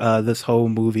 holds, this whole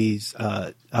movie's,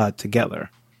 together.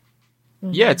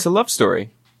 Yeah, it's a love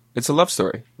story.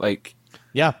 Like,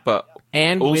 but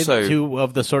and also, with two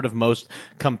of the sort of most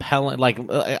compelling, like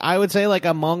I would say, like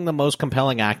among the most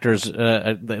compelling actors,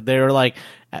 they're like,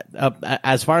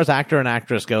 as far as actor and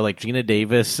actress go, like Geena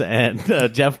Davis and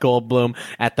Jeff Goldblum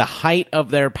at the height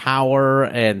of their power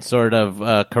and sort of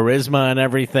charisma and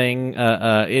everything.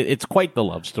 It's quite the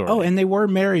love story. Oh, and they were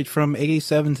married from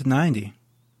 87 to 90.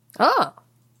 Oh,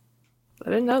 I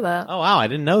didn't know that. Oh, wow, I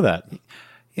didn't know that.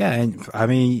 Yeah, and I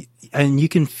mean, and you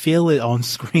can feel it on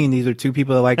screen. These are two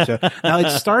people that like each other. Now, it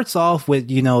starts off with,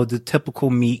 the typical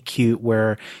meet cute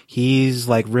where he's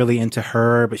like really into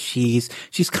her, but she's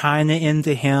kind of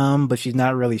into him, but she's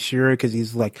not really sure because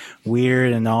he's like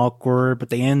weird and awkward. But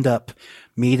they end up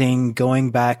meeting,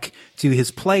 going back to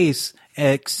his place,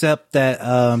 except that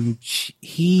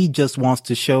he just wants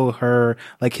to show her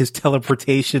like his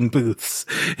teleportation booths.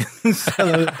 So,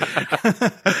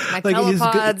 my like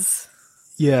telepods.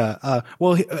 Yeah.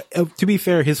 Well, to be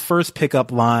fair, his first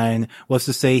pickup line was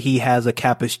to say he has a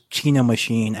cappuccino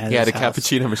machine at his house.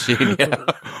 Cappuccino machine. Yeah.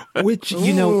 Which,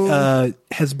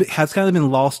 has kind of been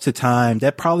lost to time.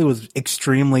 That probably was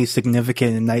extremely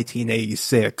significant in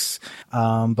 1986.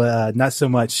 But not so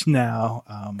much now.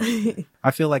 I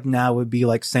feel like now would be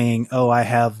like saying, "Oh, I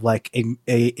have like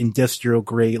a industrial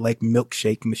grade like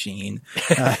milkshake machine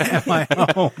at my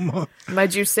home." My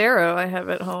Juicero, I have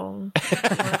at home. I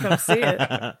want to come see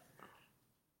it.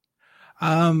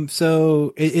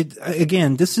 So it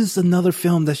again, this is another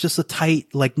film that's just a tight,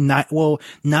 like,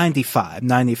 95.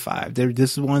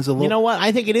 This one's a little. You know what?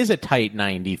 I think it is a tight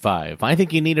 95. I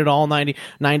think you need it all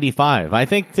 95. I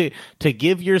think to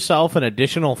give yourself an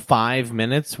additional 5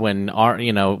 minutes when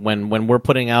when we're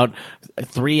putting out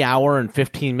 3 hour and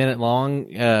 15 minute long,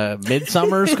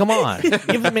 Midsummers, come on,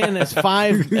 give the man his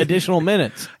 5 additional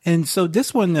minutes. And so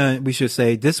this one, we should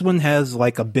say, this one has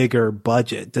like a bigger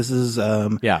budget. This is,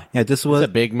 this was a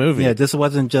big movie. Yeah, this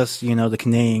wasn't just, the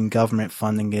Canadian government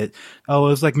funding it. Oh, it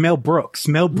was like Mel Brooks.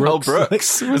 Mel Brooks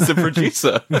was the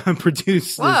producer.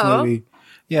 Produced this movie.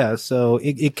 Yeah, so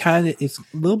it's a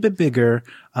little bit bigger,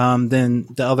 than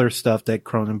the other stuff that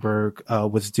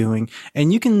Cronenberg, was doing.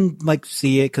 And you can like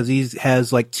see it because he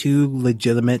has like 2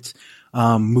 legitimate,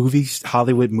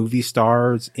 Hollywood movie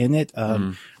stars in it.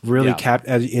 Really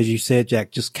as you said,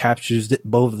 Jack, just captures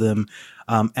both of them,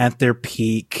 at their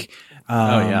peak.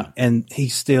 And he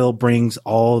still brings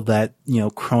all that,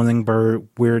 Cronenberg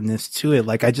weirdness to it.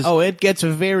 Like it gets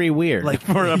very weird, like,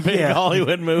 for a big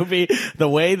Hollywood movie. The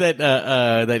way that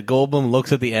that Goldblum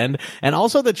looks at the end, and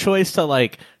also the choice to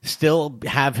like still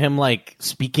have him like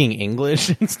speaking English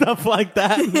and stuff like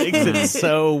that makes it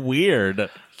so weird.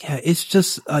 Yeah, it's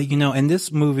just in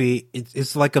this movie,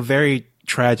 it's like a very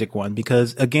tragic one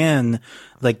because again,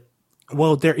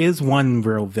 there is one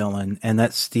real villain, and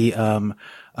that's the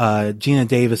Gina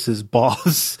Davis's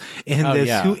boss in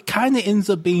this, who kind of ends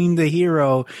up being the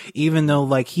hero, even though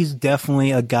like he's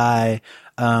definitely a guy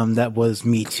that was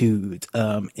Me Too'd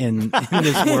in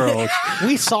this world.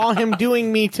 We saw him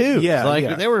doing Me Too.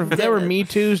 Yeah, there were Me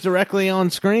Too's directly on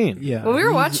screen. Yeah. When we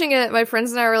were watching it, my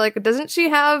friends and I were like, doesn't she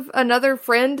have another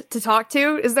friend to talk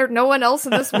to? Is there no one else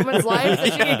in this woman's life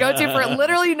that she can go to for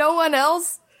literally no one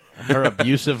else? Her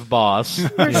abusive boss. Her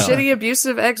shitty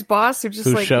abusive ex-boss who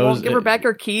won't give her back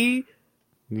her key.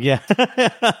 Yeah.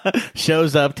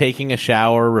 Shows up taking a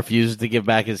shower, refuses to give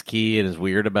back his key, and is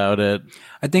weird about it.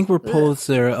 I think we're supposed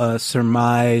to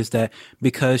surmise that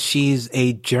because she's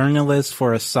a journalist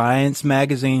for a science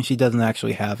magazine, she doesn't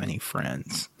actually have any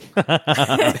friends. She's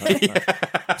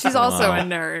also a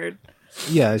nerd.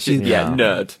 Yeah, she's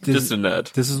nerd. Just a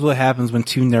nerd. This is what happens when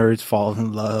 2 nerds fall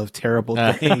in love. Terrible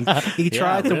thing. He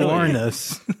tried to warn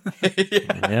us.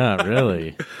 Yeah,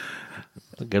 really.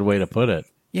 That's a good way to put it.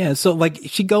 Yeah, so like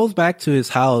she goes back to his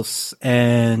house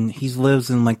and he lives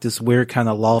in like this weird kind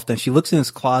of loft, and she looks in his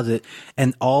closet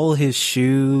and all his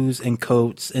shoes and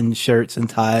coats and shirts and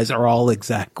ties are all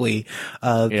exactly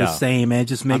the same, and it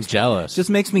just makes I'm jealous. Just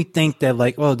makes me think that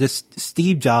like, well, this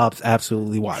Steve Jobs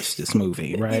absolutely watched this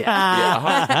movie, right?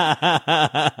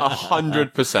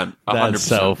 100%. That's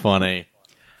so funny.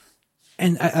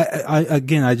 And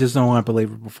I just don't want to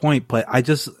belabor the point, but I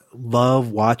just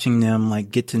love watching them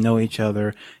like get to know each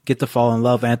other, get to fall in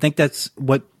love. And I think that's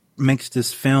what makes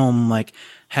this film like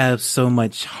have so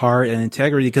much heart and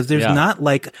integrity, because there's not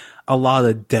like a lot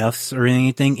of deaths or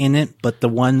anything in it, but the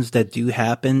ones that do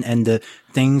happen and the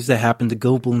things that happen to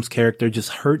Goldblum's character just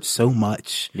hurt so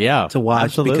much to watch.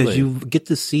 Absolutely. Because you get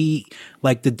to see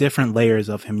like the different layers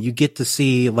of him. You get to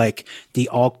see like the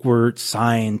awkward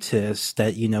scientist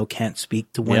that, can't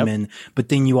speak to women, but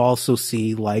then you also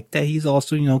see like that he's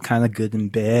also, kind of good in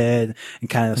bed and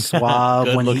kind of suave.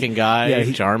 Good looking guy,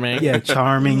 charming. Yeah,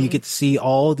 charming. You get to see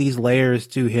all these layers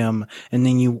to him, and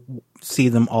then you see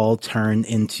them all turn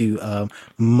into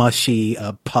mushy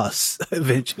pus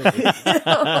eventually.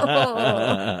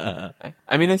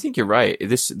 I mean, I think you're right.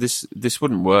 This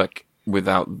wouldn't work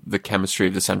without the chemistry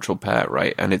of the central pair,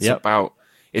 right? And it's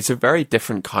it's a very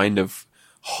different kind of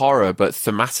horror, but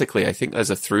thematically, I think there's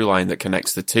a through line that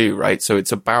connects the two, right? So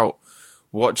it's about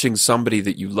watching somebody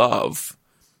that you love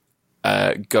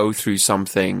go through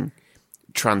something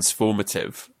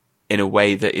transformative in a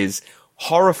way that is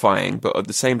horrifying, but at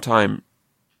the same time,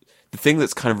 the thing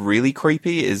that's kind of really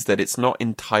creepy is that it's not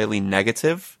entirely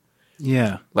negative.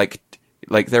 Yeah. Like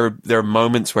there are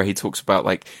moments where he talks about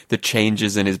like the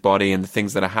changes in his body and the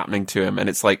things that are happening to him, and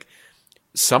it's like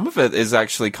some of it is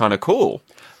actually kind of cool.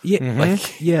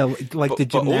 Yeah, like the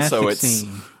gymnastics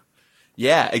scene.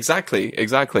 Yeah,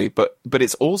 exactly. But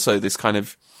it's also this kind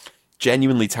of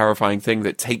genuinely terrifying thing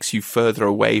that takes you further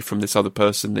away from this other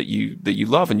person that you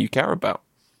love and you care about.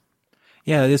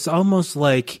 Yeah, it's almost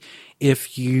like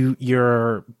if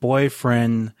your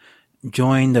boyfriend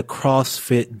joined the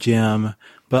CrossFit gym,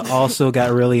 but also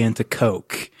got really into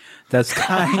Coke. That's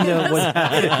kind of what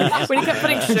happened. When he kept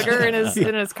putting sugar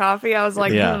in his coffee, I was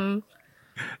like,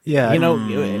 Yeah. You know,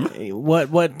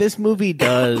 what this movie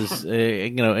does,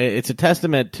 it's a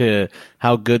testament to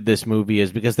how good this movie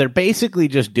is, because they're basically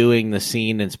just doing the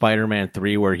scene in Spider-Man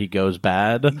 3 where he goes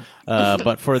bad,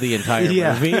 but for the entire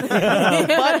movie.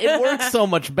 But it works so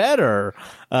much better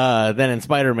than in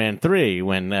Spider-Man 3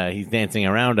 when he's dancing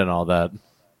around and all that.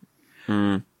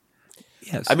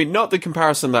 Yes. I mean, not the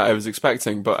comparison that I was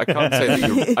expecting, but I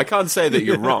can't say that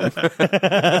you're wrong.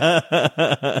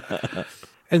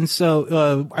 And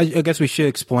so I guess we should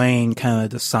explain kind of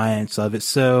the science of it.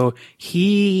 So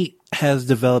he has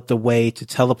developed a way to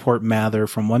teleport matter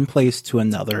from one place to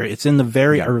another. It's in the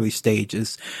very early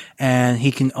stages, and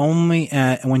he can only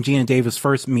when Geena Davis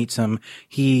first meets him,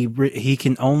 he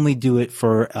can only do it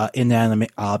for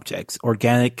inanimate objects,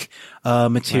 organic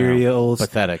materials. Wow.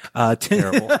 Pathetic.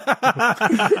 Terrible.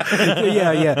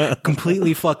 Yeah,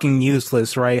 completely fucking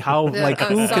useless, right? How who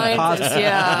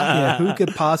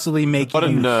could possibly make what a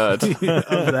nerd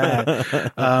of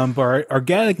that? But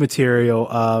organic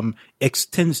material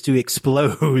tends to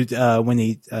explode when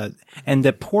he and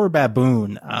the poor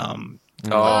baboon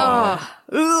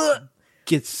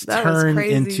gets turned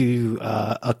into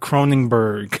a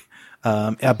Cronenberg.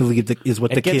 I believe is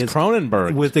what the kids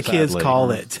Cronenberg. What the kids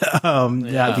call it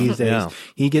these days.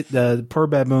 He the poor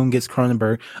baboon gets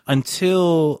Cronenberg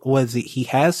until he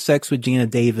has sex with Geena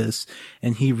Davis,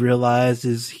 and he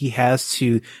realizes he has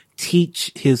to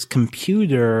teach his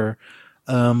computer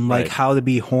how to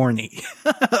be horny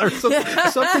or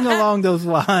something along those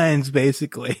lines,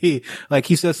 basically. Like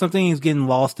he says something is getting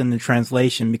lost in the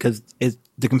translation because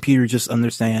the computer just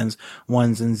understands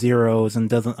ones and zeros and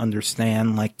doesn't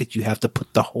understand that you have to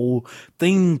put the whole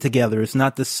thing together. It's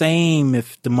not the same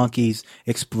if the monkeys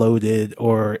exploded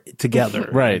or together.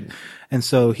 Right. And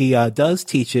so he does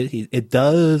teach it. It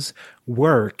does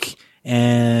work.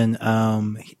 And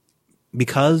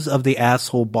because of the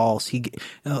asshole boss,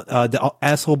 the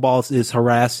asshole boss is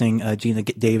harassing Geena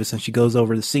Davis, and she goes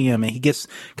over to see him, and he gets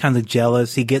kind of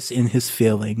jealous. He gets in his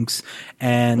feelings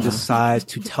and decides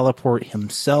to teleport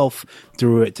himself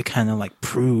through it to kind of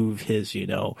prove his,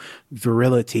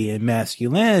 virility and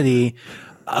masculinity.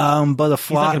 But he's not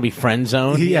gonna be friend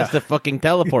zoned. He has to fucking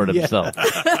teleport himself.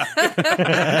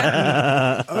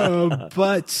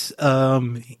 But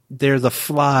there's a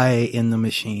fly in the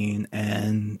machine,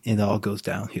 and it all goes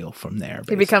downhill from there.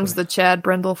 Basically. He becomes the Chad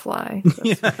Brindle fly.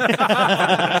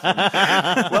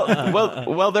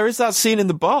 well, there is that scene in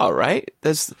the bar, right?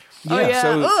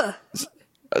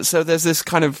 So there's this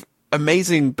kind of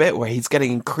amazing bit where he's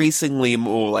getting increasingly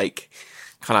more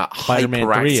kind of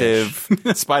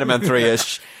hyperactive, Spider-Man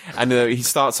 3-ish. And he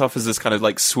starts off as this kind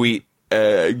of sweet,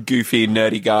 goofy,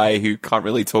 nerdy guy who can't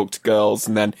really talk to girls.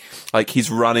 And then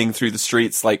he's running through the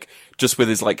streets, just with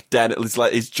his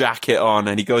his jacket on,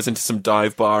 and he goes into some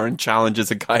dive bar and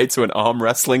challenges a guy to an arm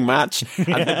wrestling match. And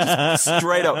then just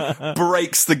straight up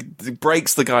breaks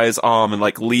the guy's arm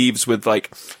and leaves with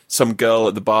some girl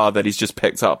at the bar that he's just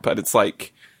picked up. And it's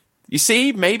you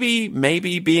see,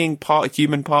 maybe being part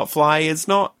human, part fly is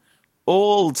not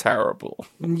all terrible.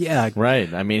 Yeah.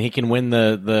 Right. I mean, he can win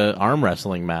the arm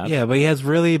wrestling match. Yeah, but he has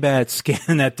really bad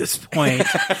skin at this point.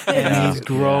 And he's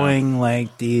growing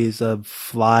these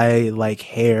fly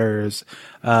hairs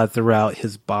throughout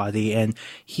his body, and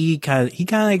he kind of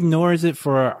ignores it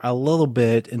for a little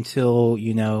bit until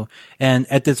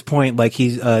and at this point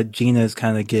Gina's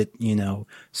kind of get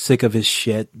sick of his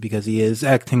shit because he is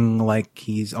acting like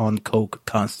he's on coke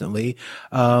constantly.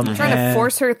 Trying to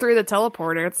force her through the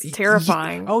teleporter. It's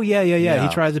terrifying. Yeah.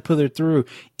 He tries to put her through,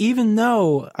 even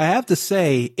though I have to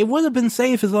say it would have been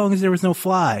safe as long as there was no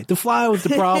fly. The fly was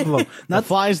the problem. The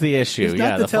fly's the issue.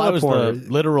 Yeah, the fly was the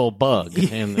literal bug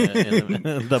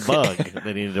in the bug that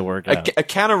needed to work out. A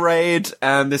can of Raid,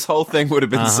 and this whole thing would have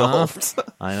been solved.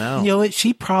 I know. You know what?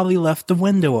 She probably left the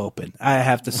window open, I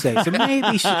have to say. So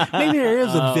maybe there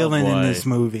is a villain in this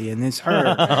movie, and it's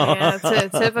her. Yeah,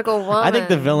 it's a typical woman. I think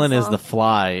the villain is the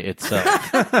fly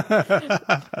itself.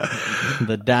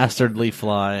 The dastardly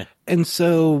fly. And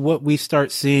so what we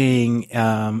start seeing,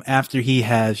 after he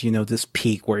has, this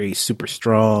peak where he's super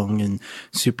strong and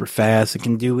super fast and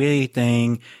can do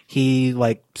anything, he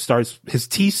his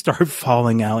teeth start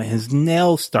falling out and his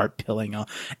nails start peeling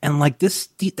off. And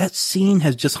that scene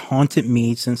has just haunted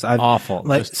me since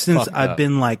I've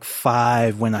been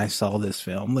 5 when I saw this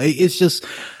film. It's just,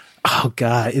 oh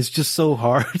God, it's just so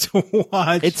hard to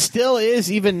watch. It still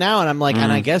is even now, and I'm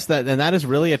and I guess that is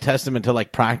really a testament to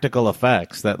practical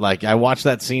effects. That I watched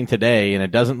that scene today, and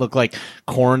it doesn't look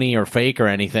corny or fake or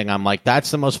anything. I'm that's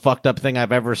the most fucked up thing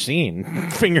I've ever seen.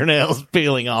 Fingernails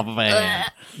peeling off of a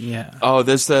hand. Yeah. Oh,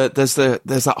 there's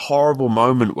that horrible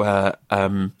moment where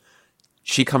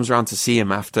she comes around to see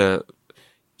him after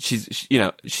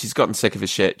she's gotten sick of his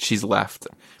shit. She's left.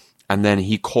 And then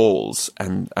he calls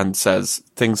and says,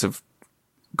 things have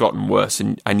gotten worse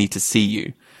and I need to see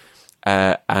you.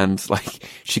 And like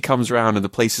she comes around and the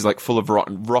place is like full of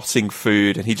rotting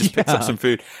food, and he just picks up some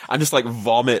food and just like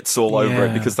vomits all over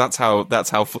it, because that's how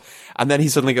and then he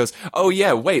suddenly goes, oh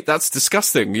yeah, wait, that's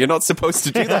disgusting, you're not supposed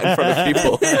to do that in front of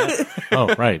people.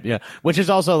 Oh right, yeah, which is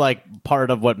also like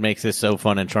part of what makes this so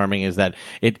fun and charming, is that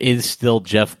it is still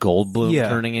Jeff Goldblum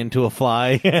turning into a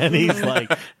fly, and he's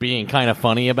like being kind of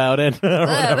funny about it.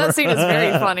 That scene is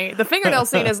very funny. The fingernail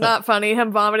scene is not funny.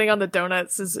 Him vomiting on the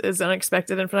donuts is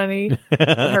unexpected and funny.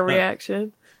 Her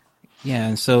reaction. Yeah,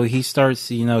 and so he starts,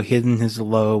 hitting his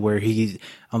low where he's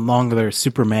longer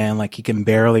Superman, like he can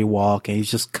barely walk, and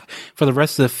he's just, for the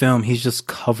rest of the film, he's just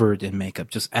covered in makeup,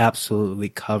 just absolutely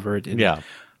covered in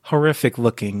horrific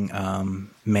looking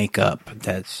makeup.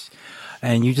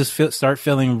 And you just start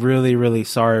feeling really, really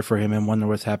sorry for him and wonder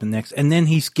what's happened next. And then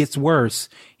he gets worse.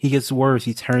 He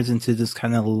turns into this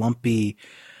kind of lumpy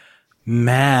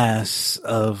mass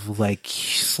of like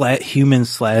human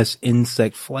 /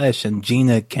 insect flesh, and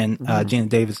Gina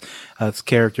Davis'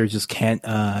 character just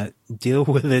can't deal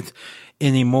with it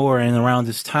anymore. And around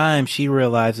this time, she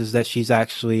realizes that she's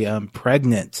actually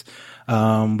pregnant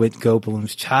with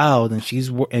Goldblum's child, and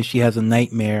she has a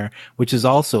nightmare, which is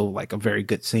also like a very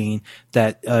good scene,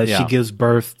 that she gives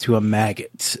birth to a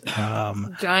maggot,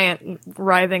 giant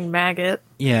writhing maggot.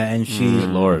 Yeah, and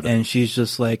she's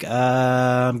just like,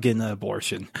 I'm getting an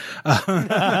abortion. But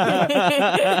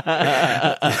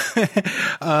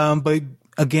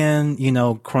again,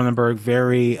 Cronenberg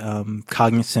very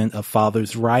cognizant of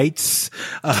fathers' rights.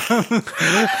 As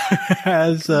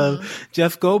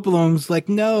Jeff Goldblum's like,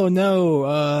 no,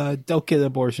 don't get an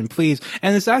abortion, please.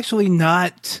 And it's actually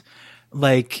not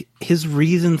like his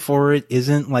reason for it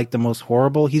isn't like the most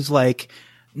horrible. He's like,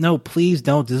 no, please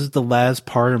don't. This is the last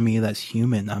part of me that's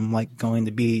human. I'm like going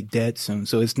to be dead soon.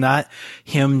 So it's not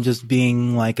him just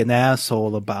being like an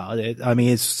asshole about it. I mean,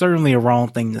 it's certainly a wrong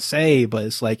thing to say, but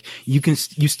it's like you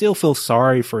still feel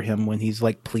sorry for him when he's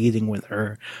like pleading with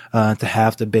her to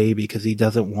have the baby, because he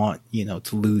doesn't want,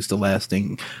 to lose the last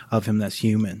thing of him that's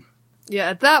human. Yeah,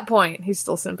 at that point, he's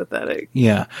still sympathetic.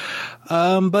 Yeah.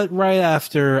 But right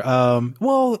after,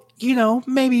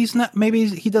 maybe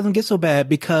he doesn't get so bad,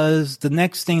 because the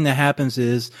next thing that happens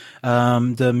is,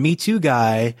 the Me Too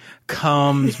guy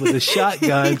comes with a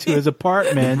shotgun to his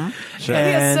apartment. Sure. And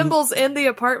he has symbols in the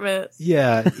apartment.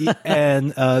 Yeah.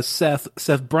 And, Seth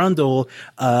Brundle,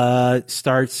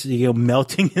 starts,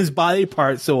 melting his body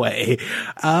parts away,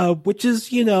 which is,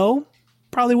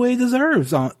 probably what he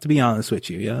deserves, to be honest with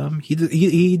you.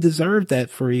 He deserved that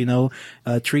for,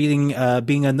 treating,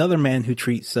 being another man who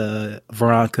treats,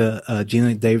 Veronica,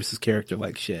 Gina Davis's character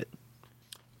like shit.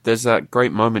 There's that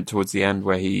great moment towards the end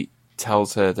where he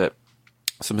tells her that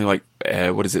something like,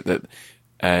 that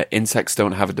insects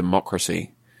don't have a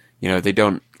democracy. They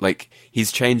don't, like,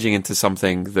 he's changing into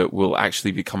something that will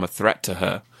actually become a threat to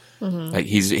her. Mm-hmm. Like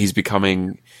he's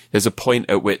becoming, there's a point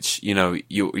at which,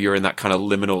 you're in that kind of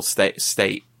liminal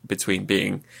state between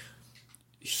being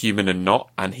human and not.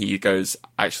 And he goes,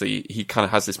 actually, he kind of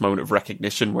has this moment of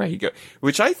recognition where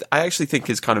which I actually think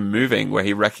is kind of moving, where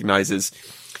he recognizes,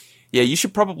 yeah, you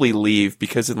should probably leave,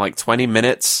 because in like 20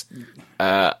 minutes,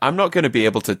 I'm not going to be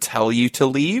able to tell you to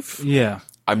leave. Yeah.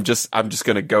 I'm just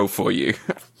going to go for you.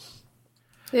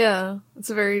 Yeah. It's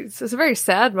a very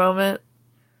sad moment.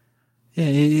 Yeah,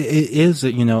 it is,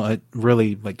 a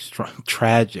really like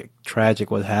tragic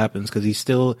what happens, because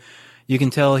you can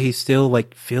tell he's still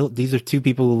like these are two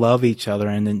people who love each other,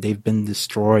 and then they've been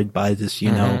destroyed by this,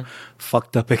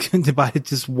 fucked up by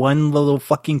just one little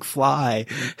fucking fly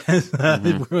has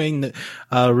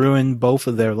ruined both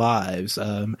of their lives.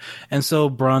 And so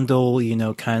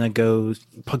Brundle, kind of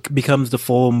becomes the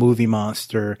full movie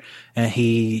monster, and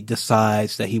he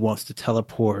decides that he wants to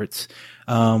teleport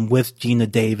with Gina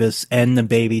Davis and the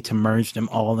baby to merge them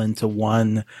all into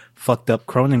one fucked up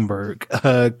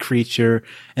Cronenberg creature.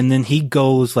 And then he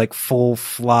goes like full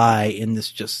fly in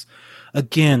this just,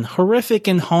 again, horrific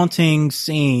and haunting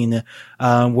scene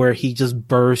where he just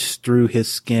bursts through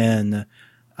his skin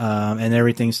and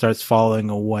everything starts falling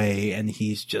away, and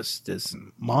he's just this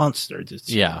monster, just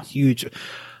huge.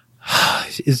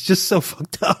 It's just so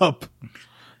fucked up.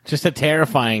 Just a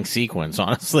terrifying sequence,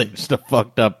 honestly. Just a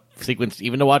fucked up sequence,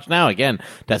 even to watch now. Again,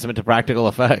 testament to practical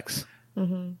effects.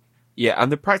 Mm-hmm. Yeah,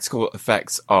 and the practical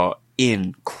effects are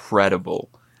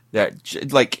incredible. That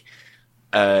like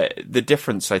the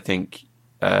difference, I think,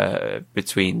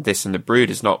 between this and The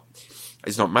Brood is not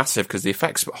massive, because the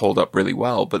effects hold up really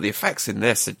well. But the effects in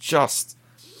this are just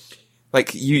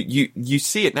Like you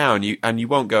see it now, and you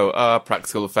won't go,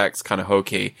 practical effects kind of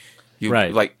hokey.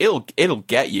 Right. Like it'll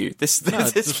get you. This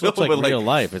This film looks like will, real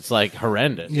life. It's like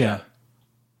horrendous. Yeah.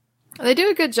 They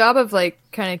do a good job of like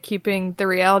kind of keeping the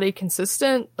reality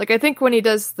consistent. Like I think when he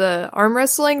does the arm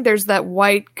wrestling, there's that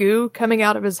white goo coming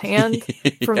out of his hand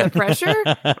from the pressure.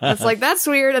 It's like, that's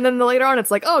weird. And then later on, it's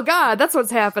like, oh God, that's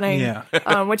what's happening. Yeah.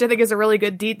 Which I think is a really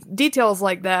good details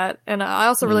like that. And I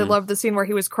also really loved the scene where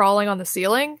he was crawling on the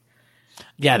ceiling.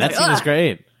 Yeah, that scene is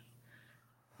great. It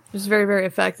was very, very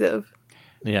effective.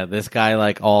 Yeah, this guy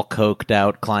like all coked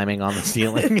out climbing on the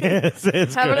ceiling.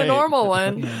 it's Having great. a normal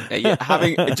one.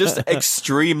 having just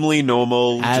extremely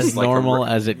normal, As just like normal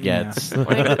as it gets.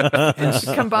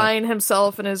 Combine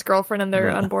himself and his girlfriend and their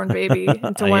unborn baby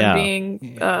into one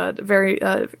being very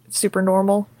super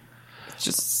normal.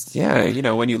 just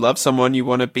when you love someone, you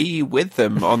want to be with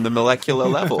them on the molecular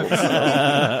level.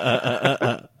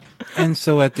 And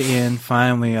so at the end,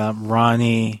 finally,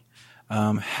 Ronnie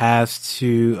has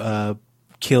to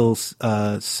kill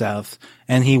Seth,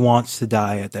 and he wants to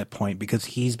die at that point because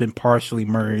he's been partially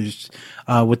merged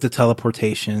with the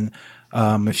teleportation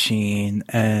machine,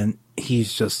 and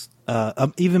he's just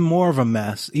even more of a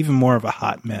mess, even more of a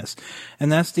hot mess. And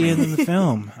that's the end of the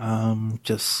film.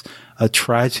 Just a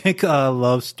tragic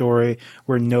love story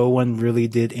where no one really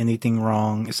did anything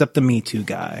wrong except the Me Too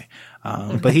guy.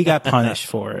 But he got punished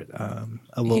for it a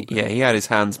little bit. Yeah, he had his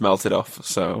hands melted off,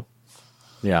 so...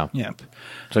 Yeah. Yep.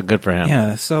 So good for him.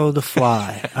 Yeah. So The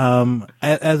Fly,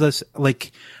 as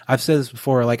I've said this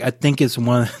before, like, I think it's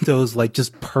one of those, like,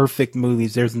 just perfect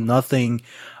movies. There's nothing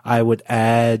I would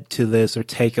add to this or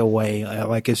take away.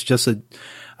 Like, it's just a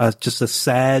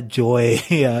sad joy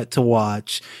to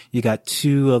watch. You got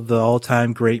two of the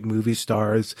all-time great movie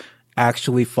stars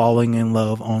actually falling in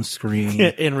love on screen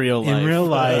in real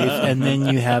life. And then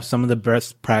you have some of the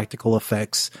best practical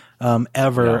effects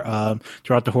ever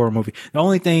throughout the horror movie. The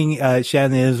only thing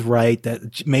Shannon is right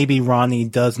that maybe Ronnie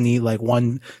does need like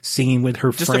one scene with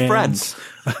her just friends.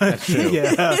 a friend. That's true.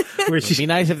 Yeah, where It'd be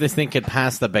nice if this thing could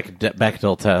pass the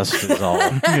Bechdel test. Is all.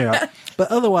 yeah.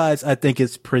 But otherwise, I think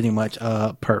it's pretty much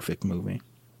a perfect movie.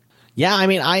 Yeah, I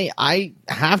mean, I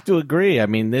have to agree. I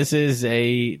mean, this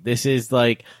is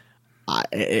like.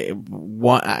 Like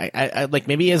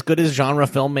maybe as good as genre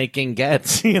filmmaking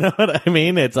gets, you know what I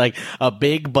mean? It's like a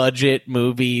big budget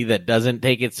movie that doesn't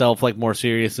take itself like more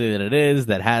seriously than it is,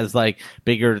 that has like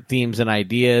bigger themes and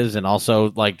ideas, and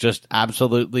also like just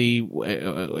absolutely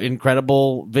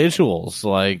incredible visuals.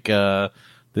 Like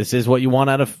this is what you want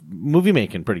out of movie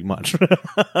making, pretty much.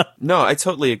 No, I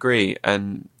totally agree,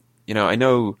 and I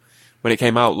know when it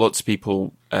came out, lots of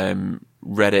people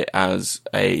read it as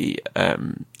an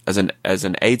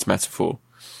AIDS metaphor,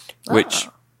 which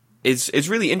is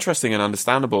really interesting and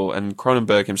understandable. And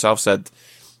Cronenberg himself said,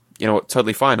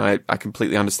 totally fine. I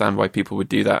completely understand why people would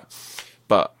do that.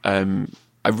 But I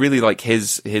really like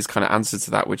his kind of answer to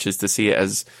that, which is to see it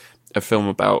as a film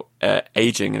about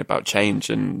aging and about change.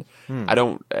 And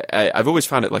I've always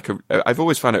found it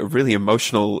a really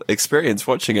emotional experience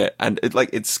watching it. And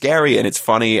it's scary and it's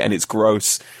funny and it's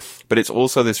gross, but it's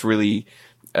also this really,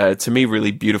 to me,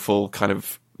 really beautiful kind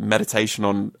of meditation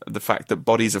on the fact that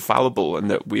bodies are fallible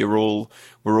and that we're all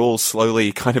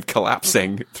slowly kind of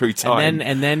collapsing through time.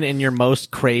 And then in your most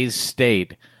crazed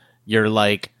state, you're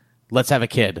like, let's have a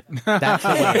kid. That's the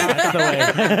way.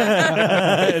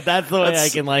 That's the way I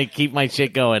can like keep my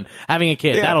shit going. Having a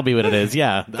kid, that'll be what it is.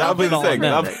 Yeah, that'll be the thing.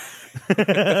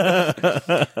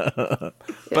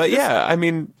 But yeah, I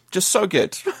mean, just so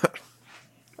good.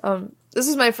 This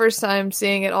is my first time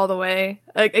seeing it all the way.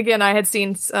 Again, I had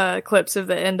seen clips of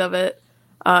the end of it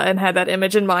and had that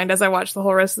image in mind as I watched the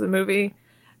whole rest of the movie.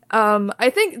 I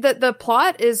think that the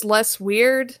plot is less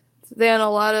weird than a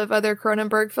lot of other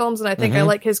Cronenberg films, and I think I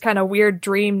like his kind of weird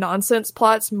dream nonsense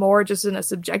plots more just in a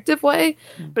subjective way.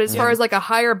 But as far as like a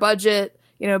higher budget,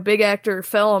 big actor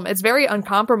film, it's very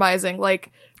uncompromising.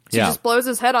 Like, she just blows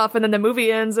his head off, and then the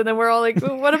movie ends, and then we're all like,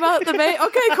 what about the main?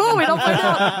 Okay, cool, we don't find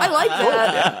out. I like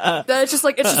that. That it's just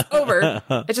like, it's just over.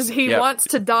 It's just, he wants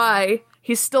to die.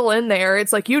 He's still in there.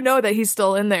 It's like, that he's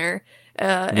still in there.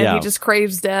 And he just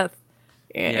craves death.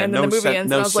 And then the movie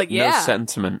ends, and I was like, no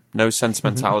sentiment, no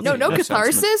sentimentality. No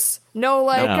catharsis. No,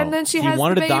 like, and then she has He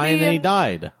wanted the to baby die, and then he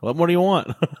died. What more do you want?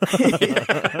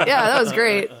 Yeah, that was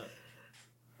great.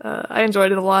 I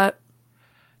enjoyed it a lot.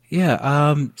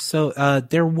 Yeah. So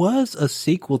there was a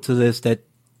sequel to this that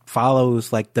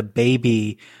follows like the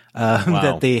baby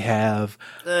that they have.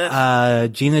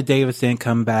 Gina Davis didn't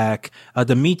come back.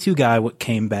 The Me Too guy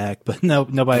came back, but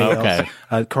nobody else.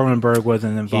 Cronenberg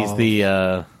wasn't involved.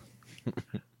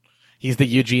 He's the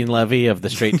Eugene Levy of the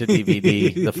straight to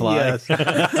DVD, The Fly. Yes.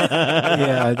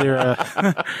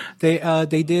 Yeah,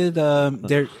 they did.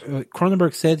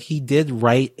 Cronenberg said he did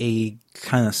write a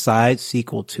kind of side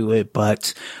sequel to it,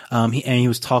 but he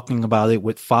was talking about it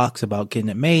with Fox about getting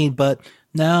it made, but.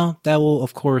 No, that will,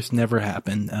 of course, never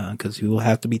happen, because he will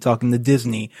have to be talking to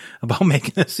Disney about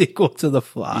making a sequel to The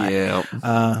Fly.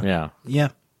 Yeah. Yeah.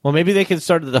 Well, maybe they could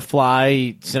start the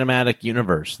Fly cinematic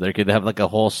universe. They could have like a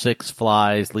whole 6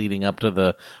 Flies leading up to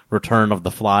the return of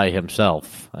the Fly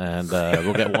himself. And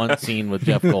we'll get one scene with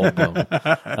Jeff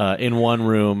Goldblum in one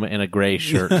room in a gray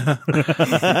shirt.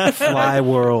 Fly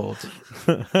World.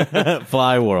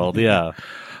 Fly World, yeah.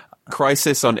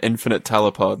 Crisis on Infinite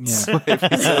Telepods. Yeah. It'd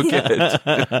be so good.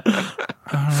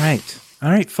 All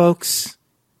right, folks.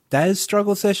 That is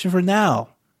Struggle Session for now.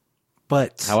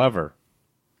 But however,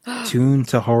 tune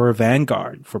to Horror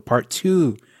Vanguard for part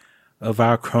 2 of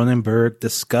our Cronenberg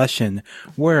discussion,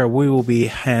 where we will be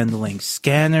handling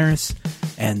Scanners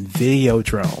and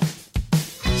Videodrome.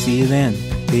 See you then.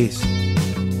 Peace.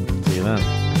 See you then.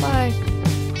 Bye.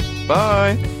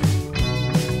 Bye.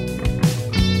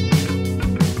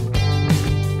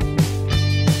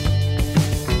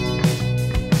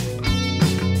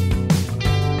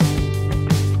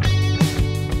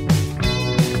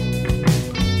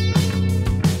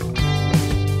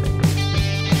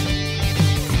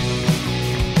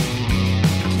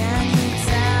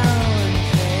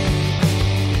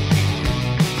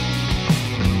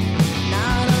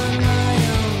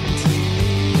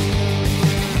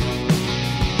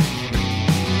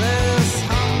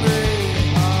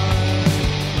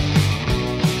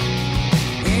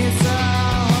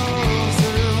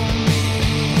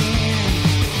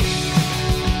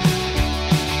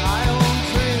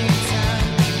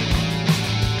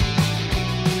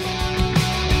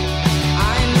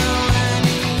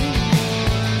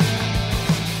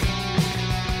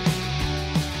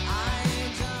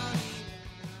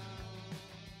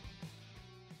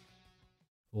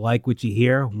 Like what you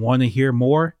hear? Want to hear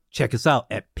more? Check us out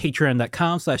at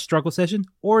patreon.com/struggle session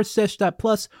or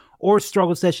sesh.plus or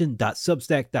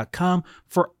strugglesession.substack.com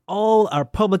for all our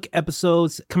public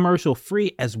episodes, commercial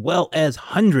free, as well as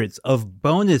hundreds of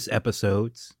bonus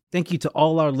episodes. Thank you to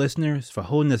all our listeners for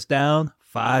holding us down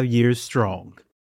 5 years strong.